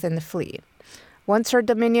authority within the fleet. Once her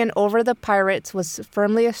dominion over the pirates was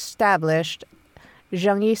firmly established,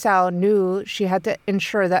 Zheng Yi Sao knew she had to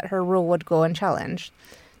ensure that her rule would go unchallenged.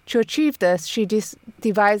 To achieve this, she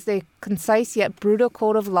devised a concise yet brutal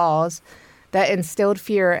code of laws that instilled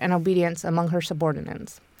fear and obedience among her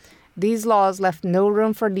subordinates. These laws left no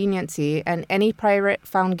room for leniency, and any pirate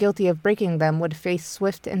found guilty of breaking them would face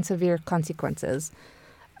swift and severe consequences.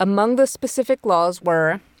 Among the specific laws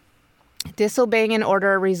were disobeying an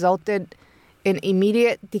order resulted in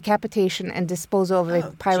immediate decapitation and disposal of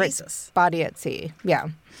a pirate's body at sea. Yeah.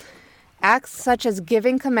 Acts such as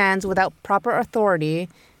giving commands without proper authority,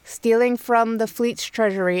 stealing from the fleet's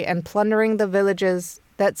treasury, and plundering the villages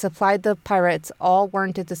that supplied the pirates all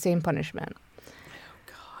warranted the same punishment.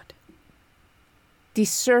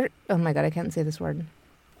 Oh my God, I can't say this word.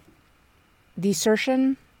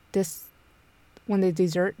 Desertion? When they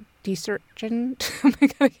desertion? Oh my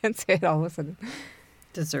God, I can't say it all of a sudden.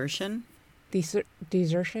 Desertion?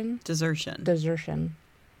 Desertion? Desertion.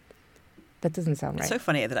 That doesn't sound right. It's so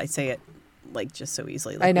funny that I say it like just so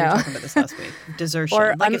easily. I know. We were talking about this last week. Desertion.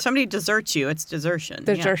 Or if somebody deserts you, it's desertion.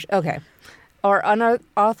 Desertion. Yeah. Okay. Or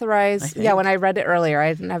unauthorized. Yeah, when I read it earlier,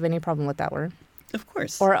 I didn't have any problem with that word. Of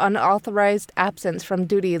course. Or unauthorized absence from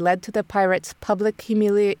duty led to the pirates' public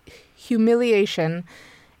humiliation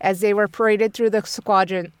as they were paraded through the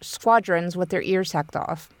squadrons with their ears hacked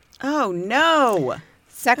off. Oh, no.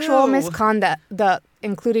 Sexual misconduct,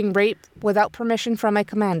 including rape without permission from a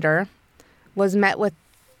commander, was met with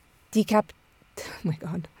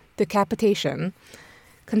decapitation.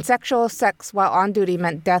 Consensual sex while on duty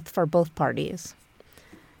meant death for both parties.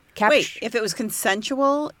 Wait, if it was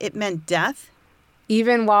consensual, it meant death?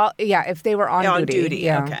 Even while, if they were on duty.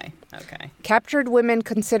 Yeah. Okay. Captured women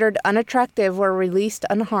considered unattractive were released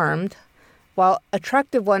unharmed, while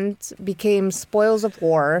attractive ones became spoils of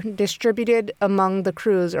war, distributed among the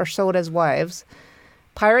crews or sold as wives.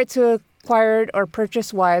 Pirates who acquired or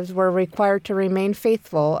purchased wives were required to remain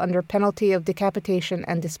faithful under penalty of decapitation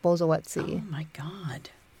and disposal at sea. Oh my God.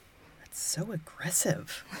 So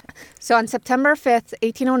aggressive. So on September 5th,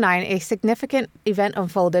 1809, a significant event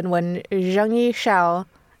unfolded when Zheng Yi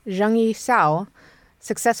Sao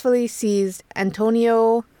successfully seized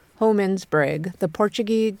Antonio Homen's brig, the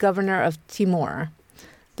Portuguese governor of Timor.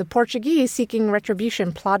 The Portuguese, seeking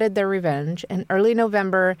retribution, plotted their revenge. In early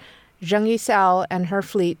November, Zheng Yi Sao and her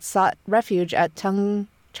fleet sought refuge at Tung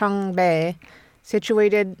Chang Bay,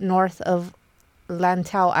 situated north of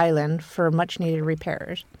Lantau Island, for much-needed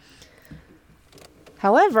repairs.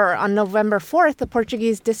 However, on November 4th, the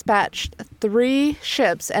Portuguese dispatched 3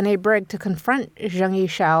 ships and a brig to confront Zheng Yi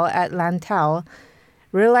Sao at Lantau.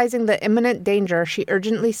 Realizing the imminent danger, she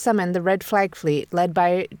urgently summoned the Red Flag Fleet, led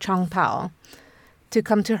by Chang Pao, to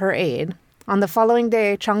come to her aid. On the following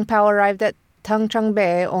day, Chang Pao arrived at Tung Chang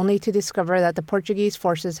Bay only to discover that the Portuguese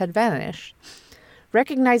forces had vanished.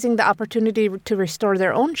 Recognizing the opportunity to restore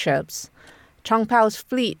their own ships, Chang Pao's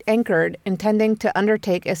fleet anchored, intending to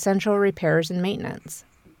undertake essential repairs and maintenance.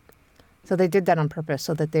 So they did that on purpose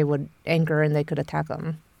so that they would anchor and they could attack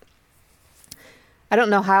them. I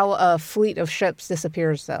don't know how a fleet of ships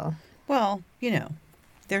disappears, though. Well,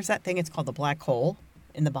 there's that thing. It's called the black hole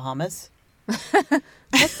in the Bahamas.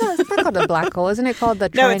 It's not called the black hole. Isn't it called the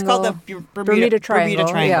triangle? No, it's called the Bermuda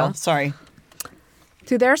Triangle. Yeah. Sorry.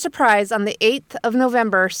 To their surprise, on the 8th of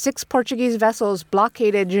November, 6 Portuguese vessels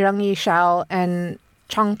blockaded Zheng Yi Sao and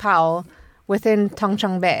Chang Pao within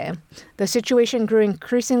Tongchang Bay. The situation grew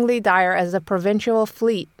increasingly dire as the provincial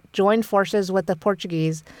fleet joined forces with the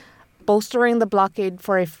Portuguese, bolstering the blockade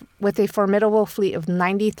with a formidable fleet of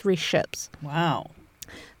 93 ships. Wow.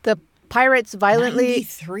 The pirates violently...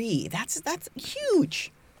 93. That's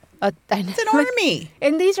huge. It's an army.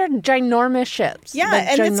 And these are ginormous ships. Yeah,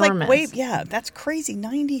 and ginormous. It's like, that's crazy,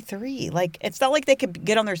 93. Like, it's not like they could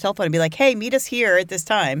get on their cell phone and be like, hey, meet us here at this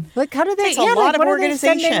time. Like, how do they... It's a lot of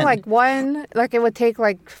organization. It would take,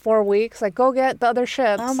 4 weeks. Like, go get the other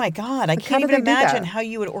ships. Oh, my God. I can't even imagine how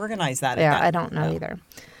you would organize that. Yeah, I don't know either.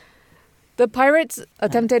 The pirates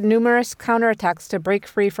attempted numerous counterattacks to break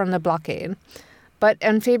free from the blockade, but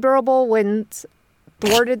unfavorable winds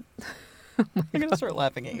thwarted... I'm going to start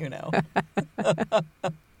laughing at you now.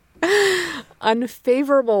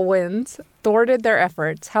 Unfavorable winds thwarted their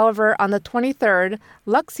efforts. However, on the 23rd,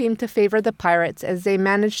 luck seemed to favor the pirates as they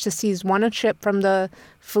managed to seize one ship from the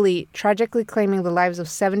fleet, tragically claiming the lives of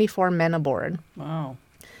 74 men aboard. Wow.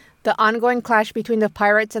 The ongoing clash between the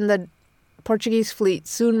pirates and the Portuguese fleet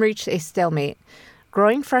soon reached a stalemate.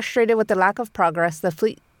 Growing frustrated with the lack of progress, the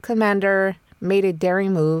fleet commander made a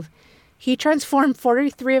daring move. He transformed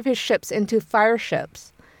 43 of his ships into fire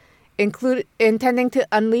ships, intending to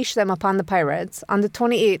unleash them upon the pirates. On the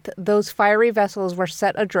 28th, those fiery vessels were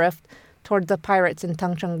set adrift toward the pirates in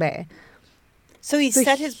Tangcheng Bay. So he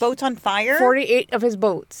set his boats on fire? 48 of his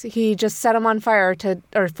boats. He just set them on fire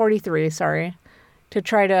or 43, sorry, to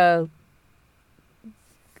try to,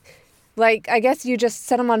 like, I guess you just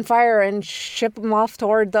set them on fire and ship them off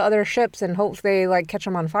toward the other ships and hope they, like, catch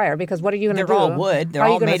them on fire. Because what are you going to do? They're all wood. They're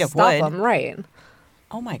all made of wood. Them? Right.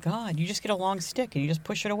 Oh, my God. You just get a long stick and you just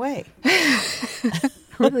push it away.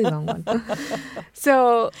 Really long one.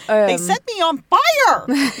 So they set me on fire.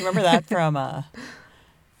 Remember that from,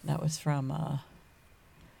 that was from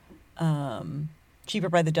Cheaper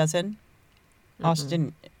by the Dozen?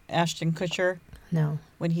 Ashton Kutcher? No.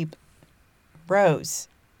 When he... Rose.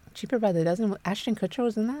 Cheaper by the Dozen? Ashton Kutcher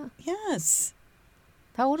was in that? Yes.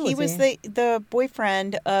 How old was he? He was the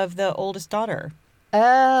boyfriend of the oldest daughter.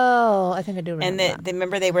 Oh, I think I do remember And they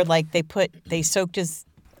remember they were like, they soaked his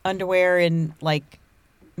underwear in like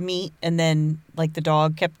meat and then like the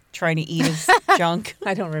dog kept trying to eat his junk.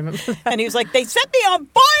 I don't remember that. And he was like, they set me on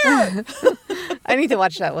fire. I need to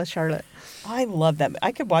watch that with Charlotte. I love that.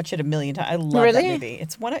 I could watch it a million times. I love that movie.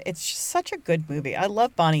 It's just such a good movie. I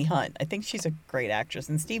love Bonnie Hunt. I think she's a great actress.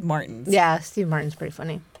 And Steve Martin's. Yeah, Steve Martin's pretty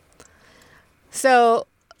funny. So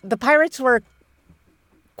the pirates were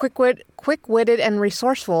quick-witted and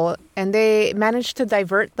resourceful, and they managed to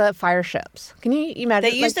divert the fire ships. Can you imagine?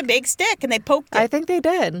 They used a big stick and they poked it. I think they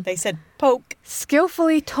did. They said, poke.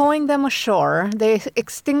 Skillfully towing them ashore, they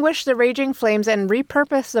extinguished the raging flames and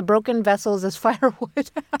repurposed the broken vessels as firewood.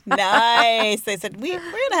 Nice. They said, we're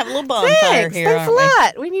going to have a little bonfire here, Thanks a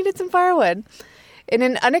lot. We needed some firewood. In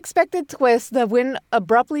an unexpected twist, the wind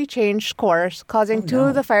abruptly changed course, causing two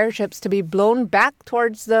of the fire ships to be blown back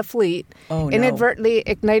towards the fleet, inadvertently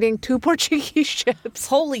igniting two Portuguese ships.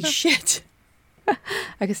 Holy shit.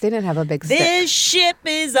 I guess they didn't have a big stick. This ship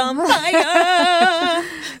is on fire.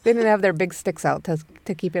 They didn't have their big sticks out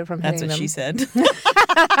to keep it from hitting them. That's what she said.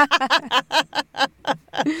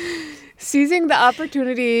 Seizing the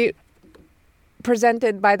opportunity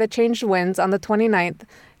presented by the changed winds on the 29th,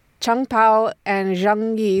 Chang Pao and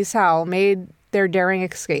Zheng Yi Sao made their daring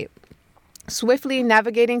escape. Swiftly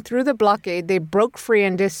navigating through the blockade, they broke free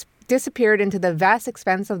and disappeared into the vast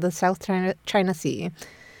expanse of the South China Sea.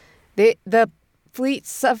 The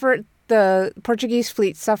Portuguese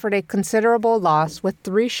fleet suffered a considerable loss, with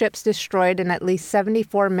 3 ships destroyed and at least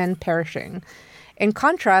 74 men perishing. In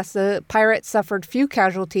contrast, the pirates suffered few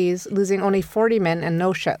casualties, losing only 40 men and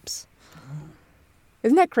no ships.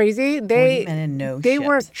 Isn't that crazy? They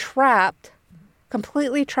were trapped,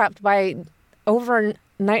 completely trapped by over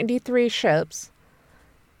 93 ships,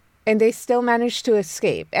 and they still managed to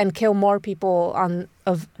escape and kill more people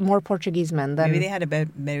more Portuguese men than. Maybe they had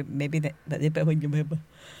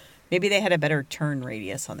a better turn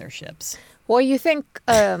radius on their ships. Well, you think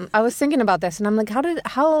I was thinking about this, and I'm like, how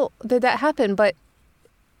did that happen? But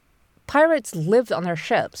pirates lived on their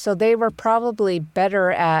ships, so they were probably better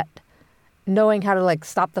at knowing how to like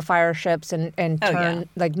stop the fire ships and turn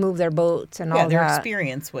like move their boats and all that. Yeah, their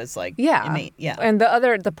experience was like innate. Yeah. And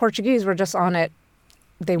the Portuguese were just on it.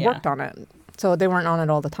 They worked on it. So they weren't on it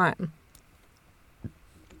all the time.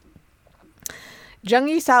 Zheng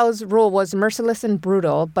Yi Sao's rule was merciless and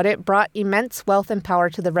brutal, but it brought immense wealth and power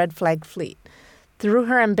to the Red Flag Fleet. Through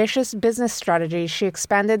her ambitious business strategies, she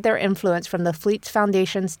expanded their influence from the fleet's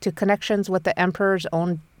foundations to connections with the emperor's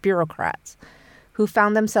own bureaucrats, who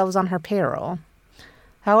found themselves on her payroll.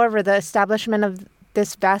 However, the establishment of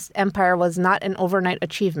this vast empire was not an overnight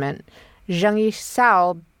achievement. Zheng Yi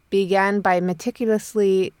Sao began by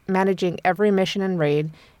meticulously managing every mission and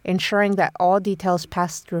raid, ensuring that all details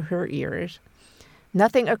passed through her ears.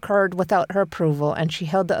 Nothing occurred without her approval, and she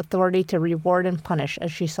held the authority to reward and punish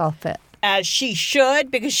as she saw fit. As she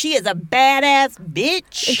should, because she is a badass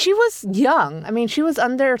bitch. And she was young. I mean, she was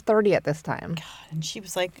under 30 at this time. God, and she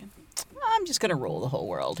was like, I'm just going to rule the whole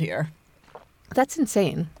world here. That's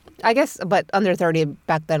insane. I guess, but under 30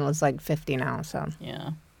 back then was like 50 now, so.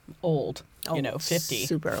 Yeah. Old. 50.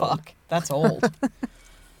 Super Fuck. old. That's old.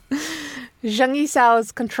 Zheng Yi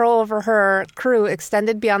Sao's control over her crew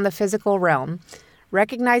extended beyond the physical realm.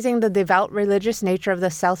 Recognizing the devout religious nature of the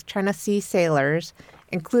South China Sea sailors,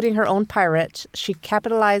 including her own pirates, she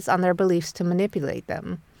capitalized on their beliefs to manipulate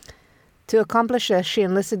them. To accomplish this, she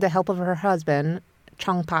enlisted the help of her husband,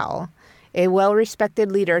 Chang Pao, a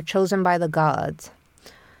well-respected leader chosen by the gods.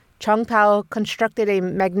 Chang Pao constructed a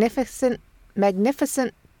magnificent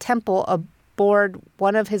temple aboard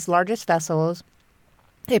one of his largest vessels,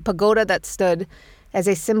 a pagoda that stood as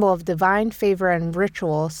a symbol of divine favor and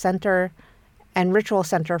ritual center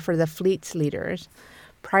for the fleet's leaders.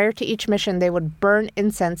 Prior to each mission, they would burn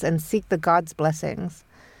incense and seek the gods' blessings.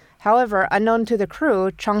 However, unknown to the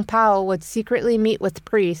crew, Chang Pao would secretly meet with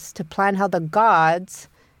priests to plan how the gods,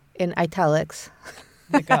 in italics,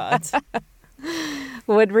 the gods,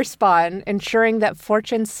 would respond, ensuring that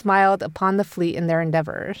fortune smiled upon the fleet in their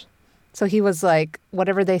endeavors. So he was like,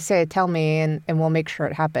 whatever they say, tell me, and we'll make sure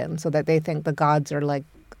it happens, so that they think the gods are like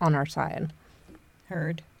on our side.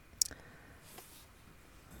 Heard.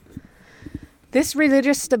 This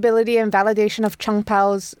religious stability and validation of Chang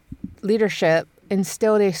Pao's leadership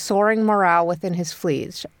instilled a soaring morale within his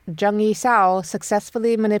fleet. Zheng Yi Sao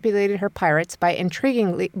successfully manipulated her pirates but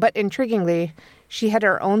intriguingly, she had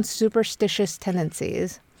her own superstitious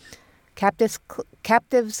tendencies. Captives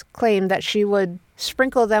claimed that she would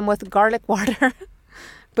sprinkle them with garlic water,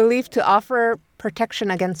 believed to offer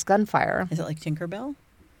protection against gunfire. Is it like Tinkerbell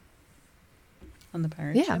on the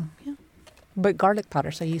pirate show? Yeah. But garlic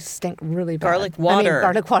powder, so you stink really bad. Garlic water,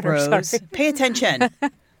 Rose. Sorry. Pay attention.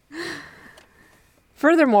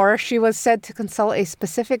 Furthermore, she was said to consult a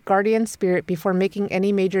specific guardian spirit before making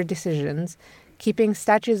any major decisions, keeping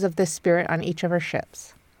statues of this spirit on each of her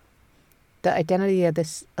ships. The identity of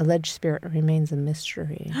this alleged spirit remains a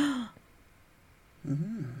mystery.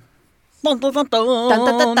 Mm-hmm. Dun, dun, dun, dun. Dun,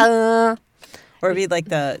 dun, dun, dun. Or it'd be like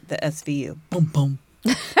the SVU. Boom, boom.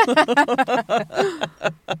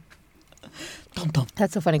 Dum, dum.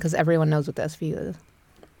 That's so funny because everyone knows what the SVU is.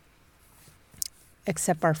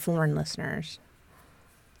 Except our foreign listeners.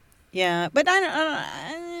 Yeah, but I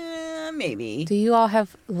don't maybe. Do you all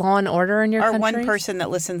have Law and Order in your Our countries? one person that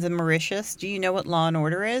listens in Mauritius, do you know what Law and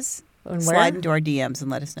Order is? And Slide into our DMs and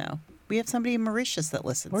let us know. We have somebody in Mauritius that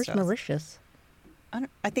listens. Where's to us. Mauritius?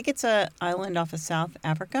 I think it's an island off of South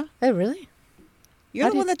Africa. Oh, really? You're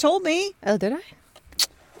the one that told me. Oh, did I?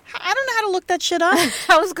 I don't know how to look that shit up.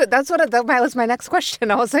 That was good. That was my next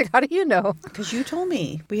question. I was like, how do you know? Because you told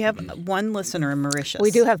me. We have one listener in Mauritius.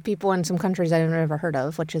 We do have people in some countries I've never heard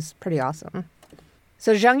of, which is pretty awesome.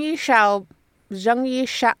 So Zheng Yi Sao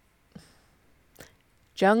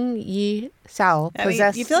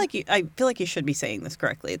possessed... I feel like you should be saying this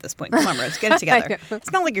correctly at this point. Come on, Rose, get it together.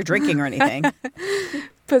 It's not like you're drinking or anything.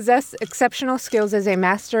 Possessed exceptional skills as a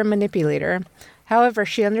master manipulator. However,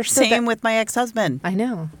 she understood Same with my ex-husband. I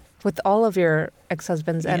know. With all of your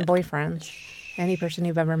ex-husbands and boyfriends. Any person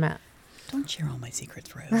you've ever met. Don't share all my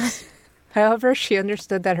secrets, Rose. However, she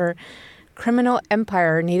understood that her criminal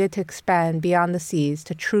empire needed to expand beyond the seas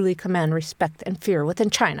to truly command respect and fear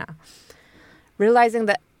within China. Realizing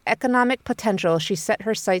the economic potential, she set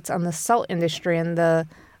her sights on the salt industry in the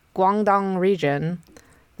Guangdong region.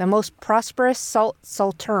 The most prosperous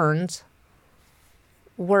salterns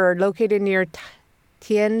were located near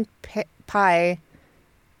Tianpai,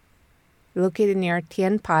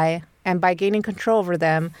 and by gaining control over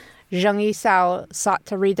them, Zheng Yi Sao sought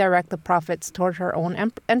to redirect the profits toward her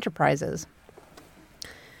own enterprises.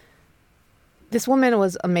 This woman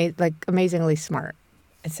was amazingly smart.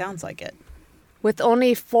 It sounds like it. With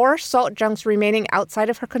only 4 salt junks remaining outside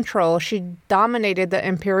of her control, she dominated the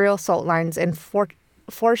imperial salt lines and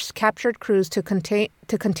forced captured crews to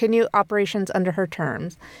continue operations under her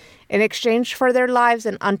terms. In exchange for their lives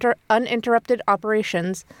and uninterrupted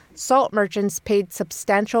operations, salt merchants paid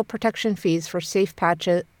substantial protection fees for safe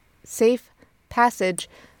passage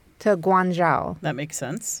to Guangzhou. That makes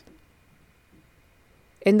sense.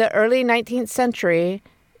 In the early 19th century,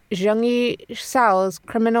 Zheng Yi Sao's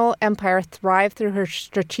criminal empire thrived through her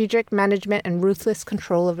strategic management and ruthless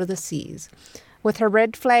control over the seas. With her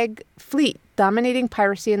red flag fleet dominating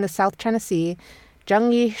piracy in the South China Sea,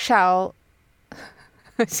 Zheng Yi Sao,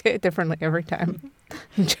 I say it differently every time,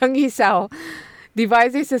 Zheng Yi Sao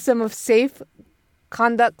devised a system of safe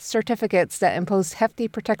conduct certificates that imposed hefty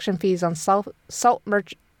protection fees on salt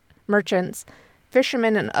merchants,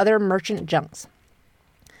 fishermen, and other merchant junks.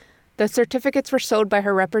 The certificates were sold by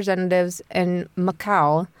her representatives in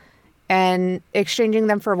Macau and exchanging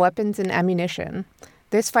them for weapons and ammunition.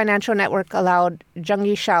 This financial network allowed Zheng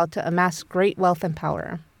Yi Sao to amass great wealth and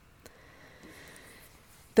power.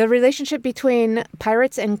 The relationship between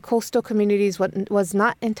pirates and coastal communities was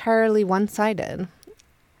not entirely one-sided.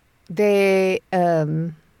 They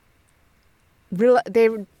knew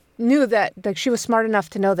that she was smart enough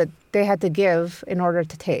to know that they had to give in order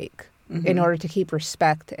to take, in order to keep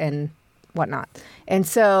respect and whatnot. And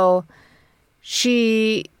so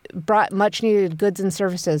she brought much-needed goods and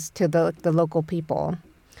services to the local people.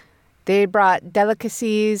 They brought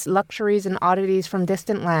delicacies, luxuries, and oddities from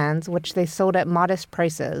distant lands, which they sold at modest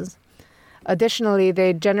prices. Additionally,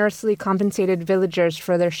 they generously compensated villagers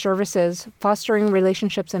for their services, fostering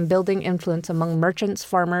relationships and building influence among merchants,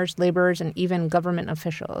 farmers, laborers, and even government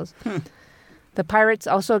officials. The pirates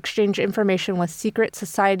also exchanged information with secret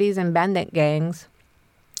societies and bandit gangs,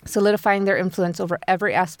 solidifying their influence over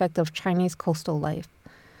every aspect of Chinese coastal life.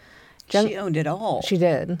 She owned it all. She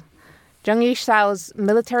did. Zheng Yi Sao's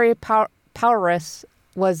military prowess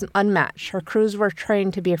was unmatched. Her crews were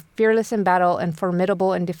trained to be fearless in battle and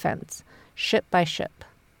formidable in defense, ship by ship.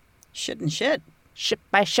 Shit and shit. Ship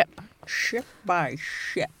by ship. Ship by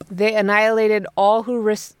ship. They annihilated all who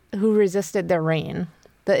resisted their reign.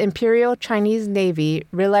 The Imperial Chinese Navy,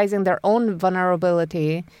 realizing their own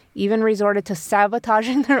vulnerability, even resorted to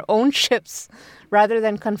sabotaging their own ships rather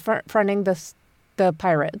than confronting the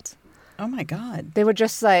pirates. Oh my God. They were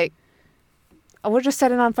just like, we'll just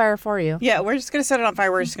set it on fire for you. Yeah, we're just gonna set it on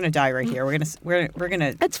fire. We're just gonna die right here. We're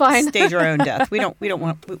gonna. It's fine. Stage our own death. We don't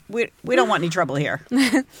want any trouble here.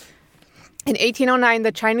 In 1809,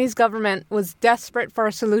 the Chinese government was desperate for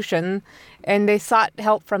a solution, and they sought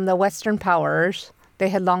help from the Western powers they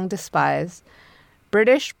had long despised.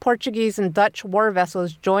 British, Portuguese, and Dutch war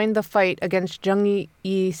vessels joined the fight against Zheng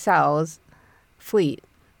Yi Sao's fleet.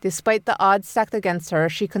 Despite the odds stacked against her,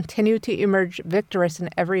 she continued to emerge victorious in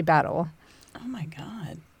every battle. Oh my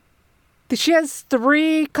God. She has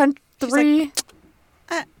three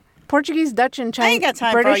Portuguese, Dutch, and Chinese. I ain't got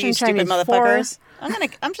time British for all you and stupid Chinese. motherfuckers.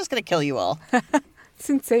 I'm just gonna kill you all. It's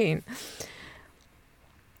insane.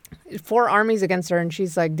 4 armies against her, and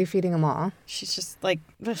she's like defeating them all. She's just like,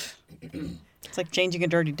 it's like changing a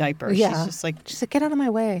dirty diaper. Yeah. She's like, get out of my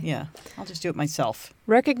way. Yeah, I'll just do it myself.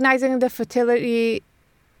 Recognizing the futility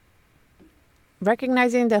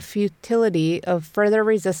of further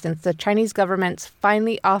resistance, the Chinese government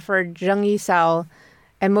finally offered Zheng Yi Sao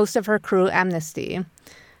and most of her crew amnesty.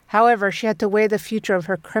 However, she had to weigh the future of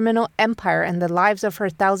her criminal empire and the lives of her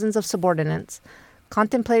thousands of subordinates.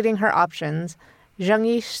 Contemplating her options, Zheng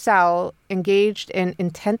Yi Sao engaged in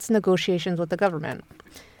intense negotiations with the government.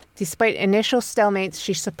 Despite initial stalemates,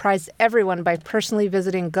 she surprised everyone by personally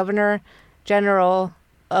visiting Governor General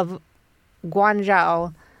of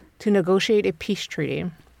Guangzhou to negotiate a peace treaty.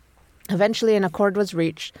 Eventually, an accord was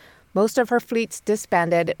reached. Most of her fleets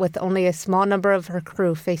disbanded, with only a small number of her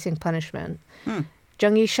crew facing punishment.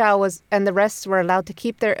 Zheng Yi Sao and the rest were allowed to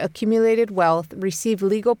keep their accumulated wealth, receive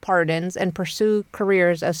legal pardons, and pursue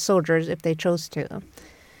careers as soldiers if they chose to.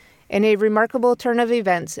 In a remarkable turn of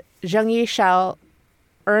events, Zheng Yi Sao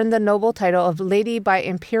earned the noble title of Lady by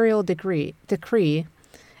Imperial Decree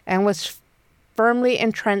and was firmly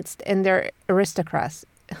entrenched in their aristocracy.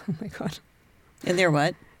 Oh my God. In their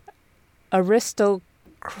what?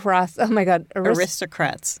 Aristocrats. Oh my God.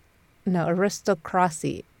 Aristocrats. No,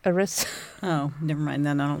 aristocracy. Oh, never mind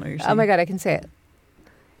then. I don't know what you're saying. Oh my God, I can say it.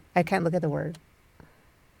 I can't look at the word.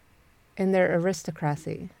 In their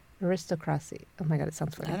aristocracy. Aristocracy. Oh my God, it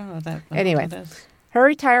sounds funny. I don't know what that Anyway, her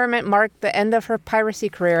retirement marked the end of her piracy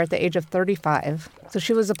career at the age of 35. So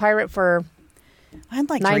she was a pirate for I'd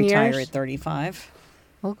like 9 to retire years. at 35.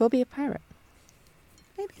 Well, go be a pirate.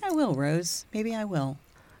 Maybe I will, Rose. Maybe I will.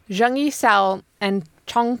 Zheng Yi Sao and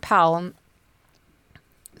Chong Pao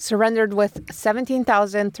surrendered with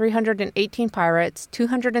 17,318 pirates,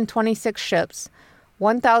 226 ships,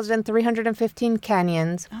 1,315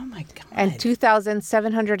 canyons, oh my God, and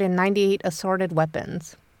 2,798 assorted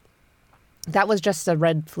weapons. That was just the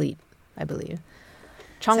Red Fleet, I believe.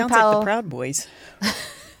 Chong Sounds Pao like the Proud Boys.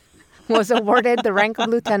 was awarded the rank of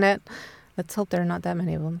lieutenant. Let's hope there are not that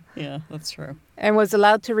many of them. Yeah, that's true. And was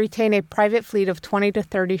allowed to retain a private fleet of 20 to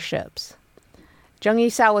 30 ships. Zheng Yi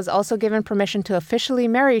Sao was also given permission to officially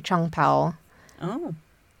marry Chong Pao. Oh.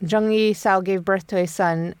 Zheng Yi Sao gave birth to a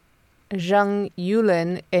son, Zheng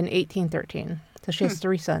Yulin, in 1813. So she has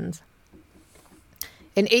 3 sons.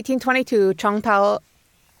 In 1822, Chong Pao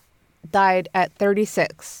died at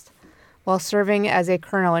 36 while serving as a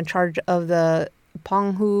colonel in charge of the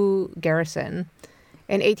Penghu garrison.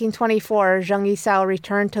 In 1824, Zheng Yi Sao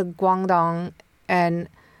returned to Guangdong and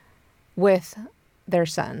with their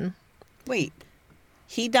son. Wait,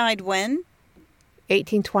 he died when?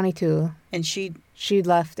 1822. And she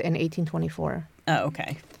left in 1824. Oh,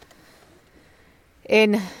 okay.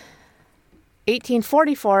 In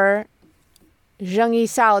 1844, Zheng Yi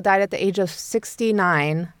Sao died at the age of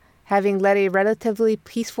 69, having led a relatively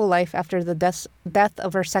peaceful life after the death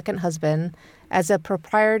of her second husband as a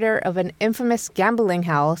proprietor of an infamous gambling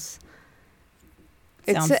house.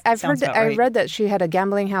 I read that she had a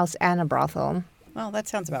gambling house and a brothel. Well, that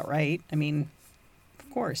sounds about right. I mean, of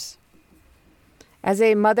course. As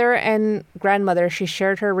a mother and grandmother, she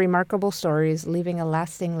shared her remarkable stories, leaving a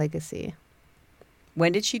lasting legacy.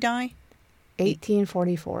 When did she die?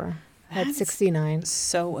 1844. At 69.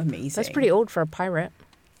 So amazing. That's pretty old for a pirate.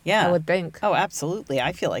 Yeah. I would think. Oh, absolutely.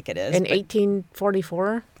 I feel like it is. In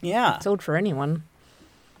 1844? Yeah. It's old for anyone.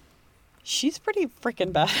 She's pretty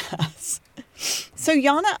freaking badass. So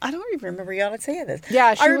Yana, I don't even remember Yana saying this.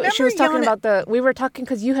 Yeah, she was talking about we were talking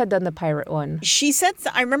because you had done the pirate one. She said,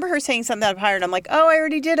 I remember her saying something about a pirate. I'm like, oh, I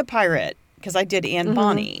already did a pirate because I did Anne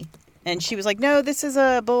Bonny. And she was like, no, this is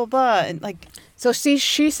a blah, blah, blah. And like, so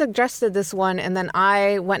she suggested this one, and then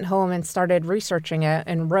I went home and started researching it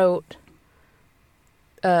and wrote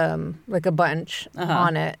like a bunch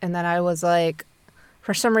on it. And then I was like,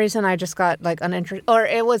 for some reason, I just got like uninterested. Or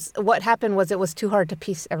what happened was it was too hard to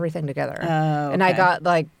piece everything together. Oh, okay. And I got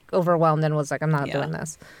like overwhelmed and was like, I'm not doing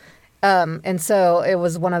this. And so it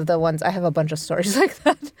was one of the ones, I have a bunch of stories like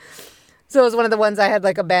that. So it was one of the ones I had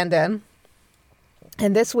like abandoned.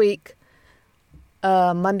 And this week,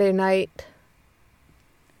 Monday night,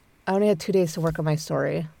 I only had 2 days to work on my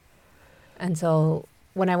story. And so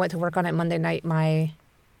when I went to work on it Monday night, my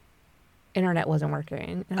internet wasn't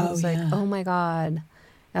working. And I was like, oh my God.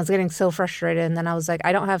 And I was getting so frustrated. And then I was like,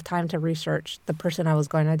 I don't have time to research the person I was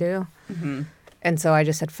going to do. Mm-hmm. And so I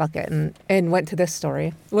just said, fuck it, and went to this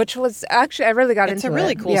story, which was actually, I really got into it. It's a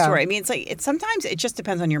really cool story. I mean, sometimes it just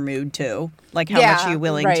depends on your mood too. Like how much you're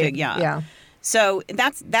willing to, Yeah. So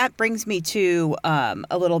that brings me to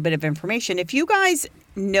a little bit of information. If you guys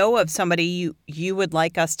know of somebody you would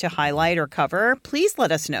like us to highlight or cover, please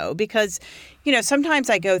let us know, because, sometimes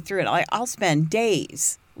I go through it. I'll spend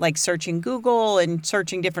days like searching Google and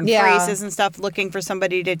searching different phrases and stuff, looking for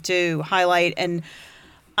somebody to highlight. And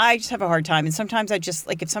I just have a hard time. And sometimes I just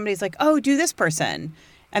like, if somebody's like, oh, do this person.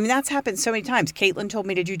 I mean, that's happened so many times. Caitlin told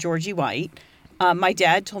me to do Georgie White. My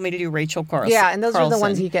dad told me to do Rachel Carlson. Yeah, and those are the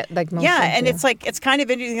ones you get like most Yeah, and it's like, it's kind of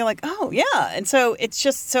interesting. You're like, oh, yeah. And so it's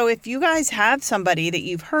just, so if you guys have somebody that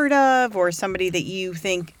you've heard of or somebody that you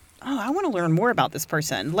think, oh, I want to learn more about this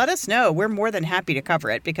person, let us know. We're more than happy to cover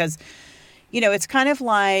it because, it's kind of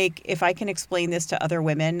like, if I can explain this to other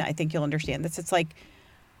women, I think you'll understand this. It's like,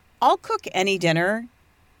 I'll cook any dinner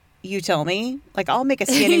you tell me. Like, I'll make a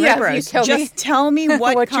standing rib roast. Just tell me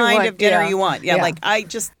what kind of dinner you want. Yeah, like, I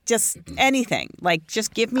just anything. Like,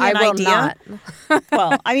 just give me an idea. Not.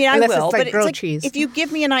 Well, I mean, I will. It's like but grilled it's like, cheese. if you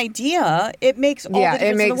give me an idea, it makes all the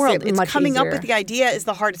difference in the world. It's coming up with the idea is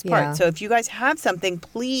the hardest part. Yeah. So if you guys have something,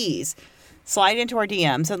 please slide into our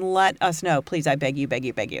DMs and let us know. Please, I beg you, beg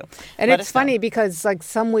you, beg you. And it's funny because, like,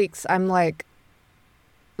 some weeks I'm like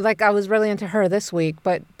I was really into her this week,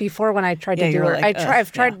 but before when I tried to do it,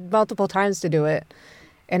 I've tried multiple times to do it,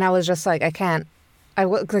 and I was just like, I can't. I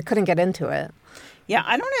couldn't get into it. Yeah,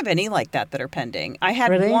 I don't have any like that are pending. I had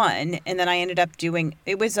one, and then I ended up doing.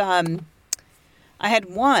 It was I had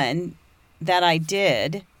one that I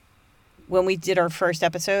did when we did our first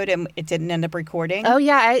episode, and it didn't end up recording. Oh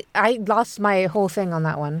yeah, I lost my whole thing on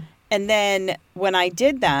that one. And then when I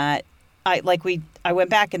did that, I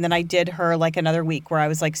went back and then I did her like another week where I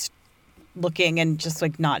was like looking and just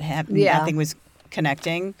like nothing was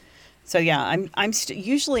connecting. So yeah,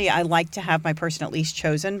 usually I like to have my person at least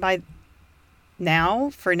chosen by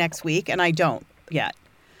now for next week, and I don't yet.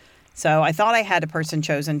 So I thought I had a person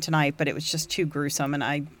chosen tonight, but it was just too gruesome, and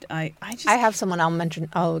I have someone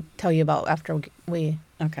I'll tell you about after we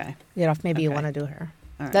get off. Maybe you want to do her.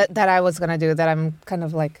 Right. That I was gonna do that. I'm kind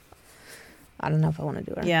of like, I don't know if I want to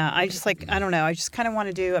do her. Yeah, I don't know. I just kind of want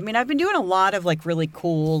to do, I mean, I've been doing a lot of like really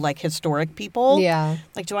cool, like historic people. Yeah.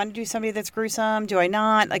 Like, do I want to do somebody that's gruesome? Do I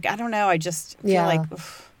not? Like, I don't know. I just feel like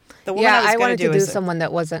the one I wanted to do someone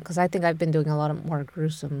that wasn't, because I think I've been doing a lot of more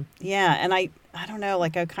gruesome. Yeah, and I don't know.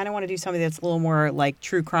 Like, I kind of want to do somebody that's a little more like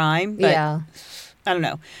true crime. But I don't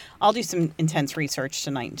know. I'll do some intense research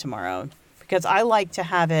tonight and tomorrow because I like to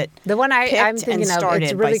have it. The one I'm thinking of,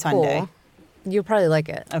 it's really cool. You'll probably like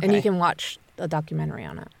it, and you can watch a documentary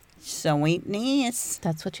on it. Sweetness.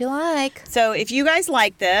 That's what you like. So if you guys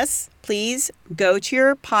like this, please go to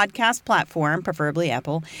your podcast platform, preferably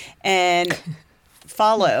Apple, and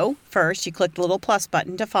follow first. You click the little plus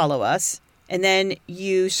button to follow us, and then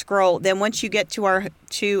you scroll. Then once you get to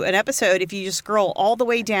an episode, if you just scroll all the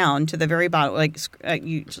way down to the very bottom, like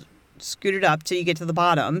you scoot it up till you get to the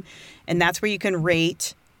bottom, and that's where you can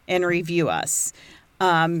rate and review us.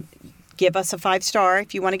 Give us a 5-star.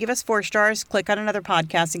 If you want to give us 4 stars, click on another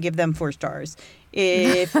podcast and give them 4 stars.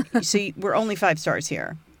 We're only 5 stars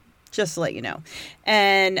here, just to let you know.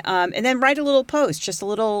 And then write a little post, just a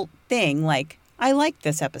little thing like, I like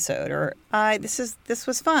this episode, or this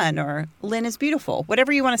was fun, or Lynn is beautiful.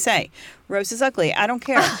 Whatever you want to say. Rose is ugly. I don't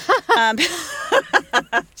care.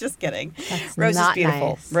 Just kidding. That's Rose is not beautiful.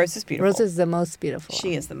 nice. Rose is beautiful. Rose is the most beautiful.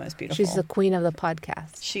 She is the most beautiful. She's the queen of the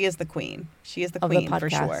podcast. She is the queen. She is the Of queen the podcast. for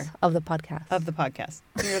sure. Of the podcast. Of the podcast.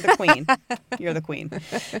 You're the queen. You're the queen.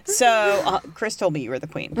 So Chris told me you were the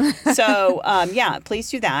queen. So yeah, please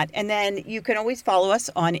do that. And then you can always follow us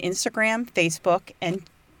on Instagram, Facebook, and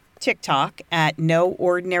TikTok at No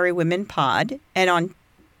Ordinary Women Pod, and on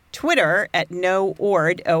Twitter at No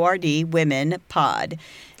Ord, O-R-D, Women Pod.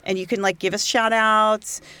 And you can give us shout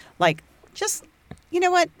outs, just, you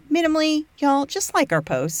know what, minimally, y'all, just like our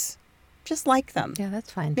posts. Just like them. Yeah,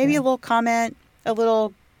 that's fine. Maybe too. a little comment, a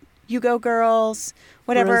little, you go girls,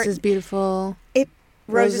 whatever. Rose is beautiful.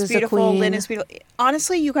 Rose is beautiful. Lynn is queen. beautiful.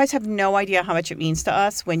 Honestly, you guys have no idea how much it means to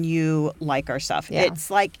us when you like our stuff. Yeah.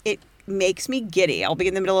 It's it makes me giddy. I'll be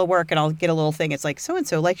in the middle of work and I'll get a little thing. It's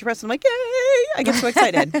so-and-so liked your post. I'm like, yay! I get so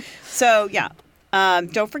excited. So, yeah.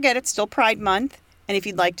 Don't forget, it's still Pride Month. And if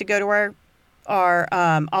you'd like to go to our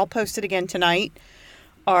I'll post it again tonight,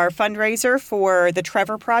 our fundraiser for the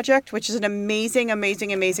Trevor Project, which is an amazing,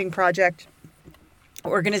 amazing, amazing project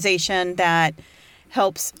organization that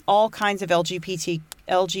helps all kinds of LGBTQ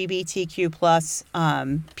plus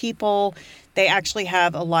people. They actually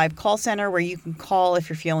have a live call center where you can call if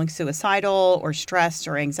you're feeling suicidal or stressed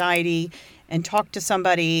or anxiety and talk to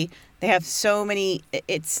somebody. They have so many.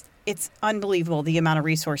 It's unbelievable the amount of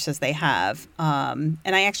resources they have. And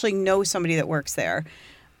I actually know somebody that works there.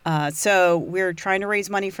 So we're trying to raise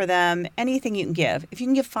money for them. Anything you can give. If you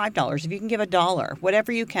can give $5, if you can give $1,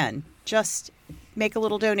 whatever you can, just make a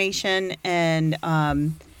little donation and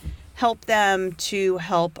help them to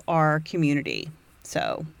help our community.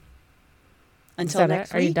 So until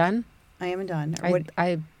next week. Are you done? I am done.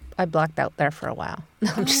 I blacked out there for a while.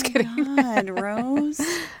 No, I'm just kidding. God, Rose.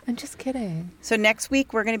 I'm just kidding. So next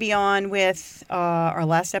week we're going to be on with our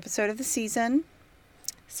last episode of the season.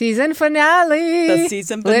 Season finale. The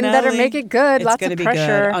season finale. Lynn better make it good. It's Lots gonna of be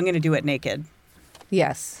pressure. Good. I'm going to do it naked.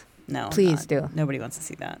 Yes. No, please do. Nobody wants to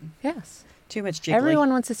see that. Yes. Too much jiggly. Everyone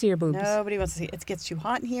wants to see your boobs. Nobody wants to see it. It gets too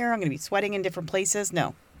hot in here. I'm going to be sweating in different places.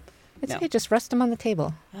 No. It's okay. Just rest them on the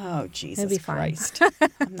table. Oh, Jesus It'll be fine. Christ.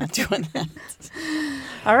 I'm not doing that.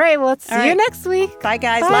 All right. Well, let's see you next week. Bye,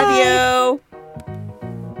 guys. Bye. Love you.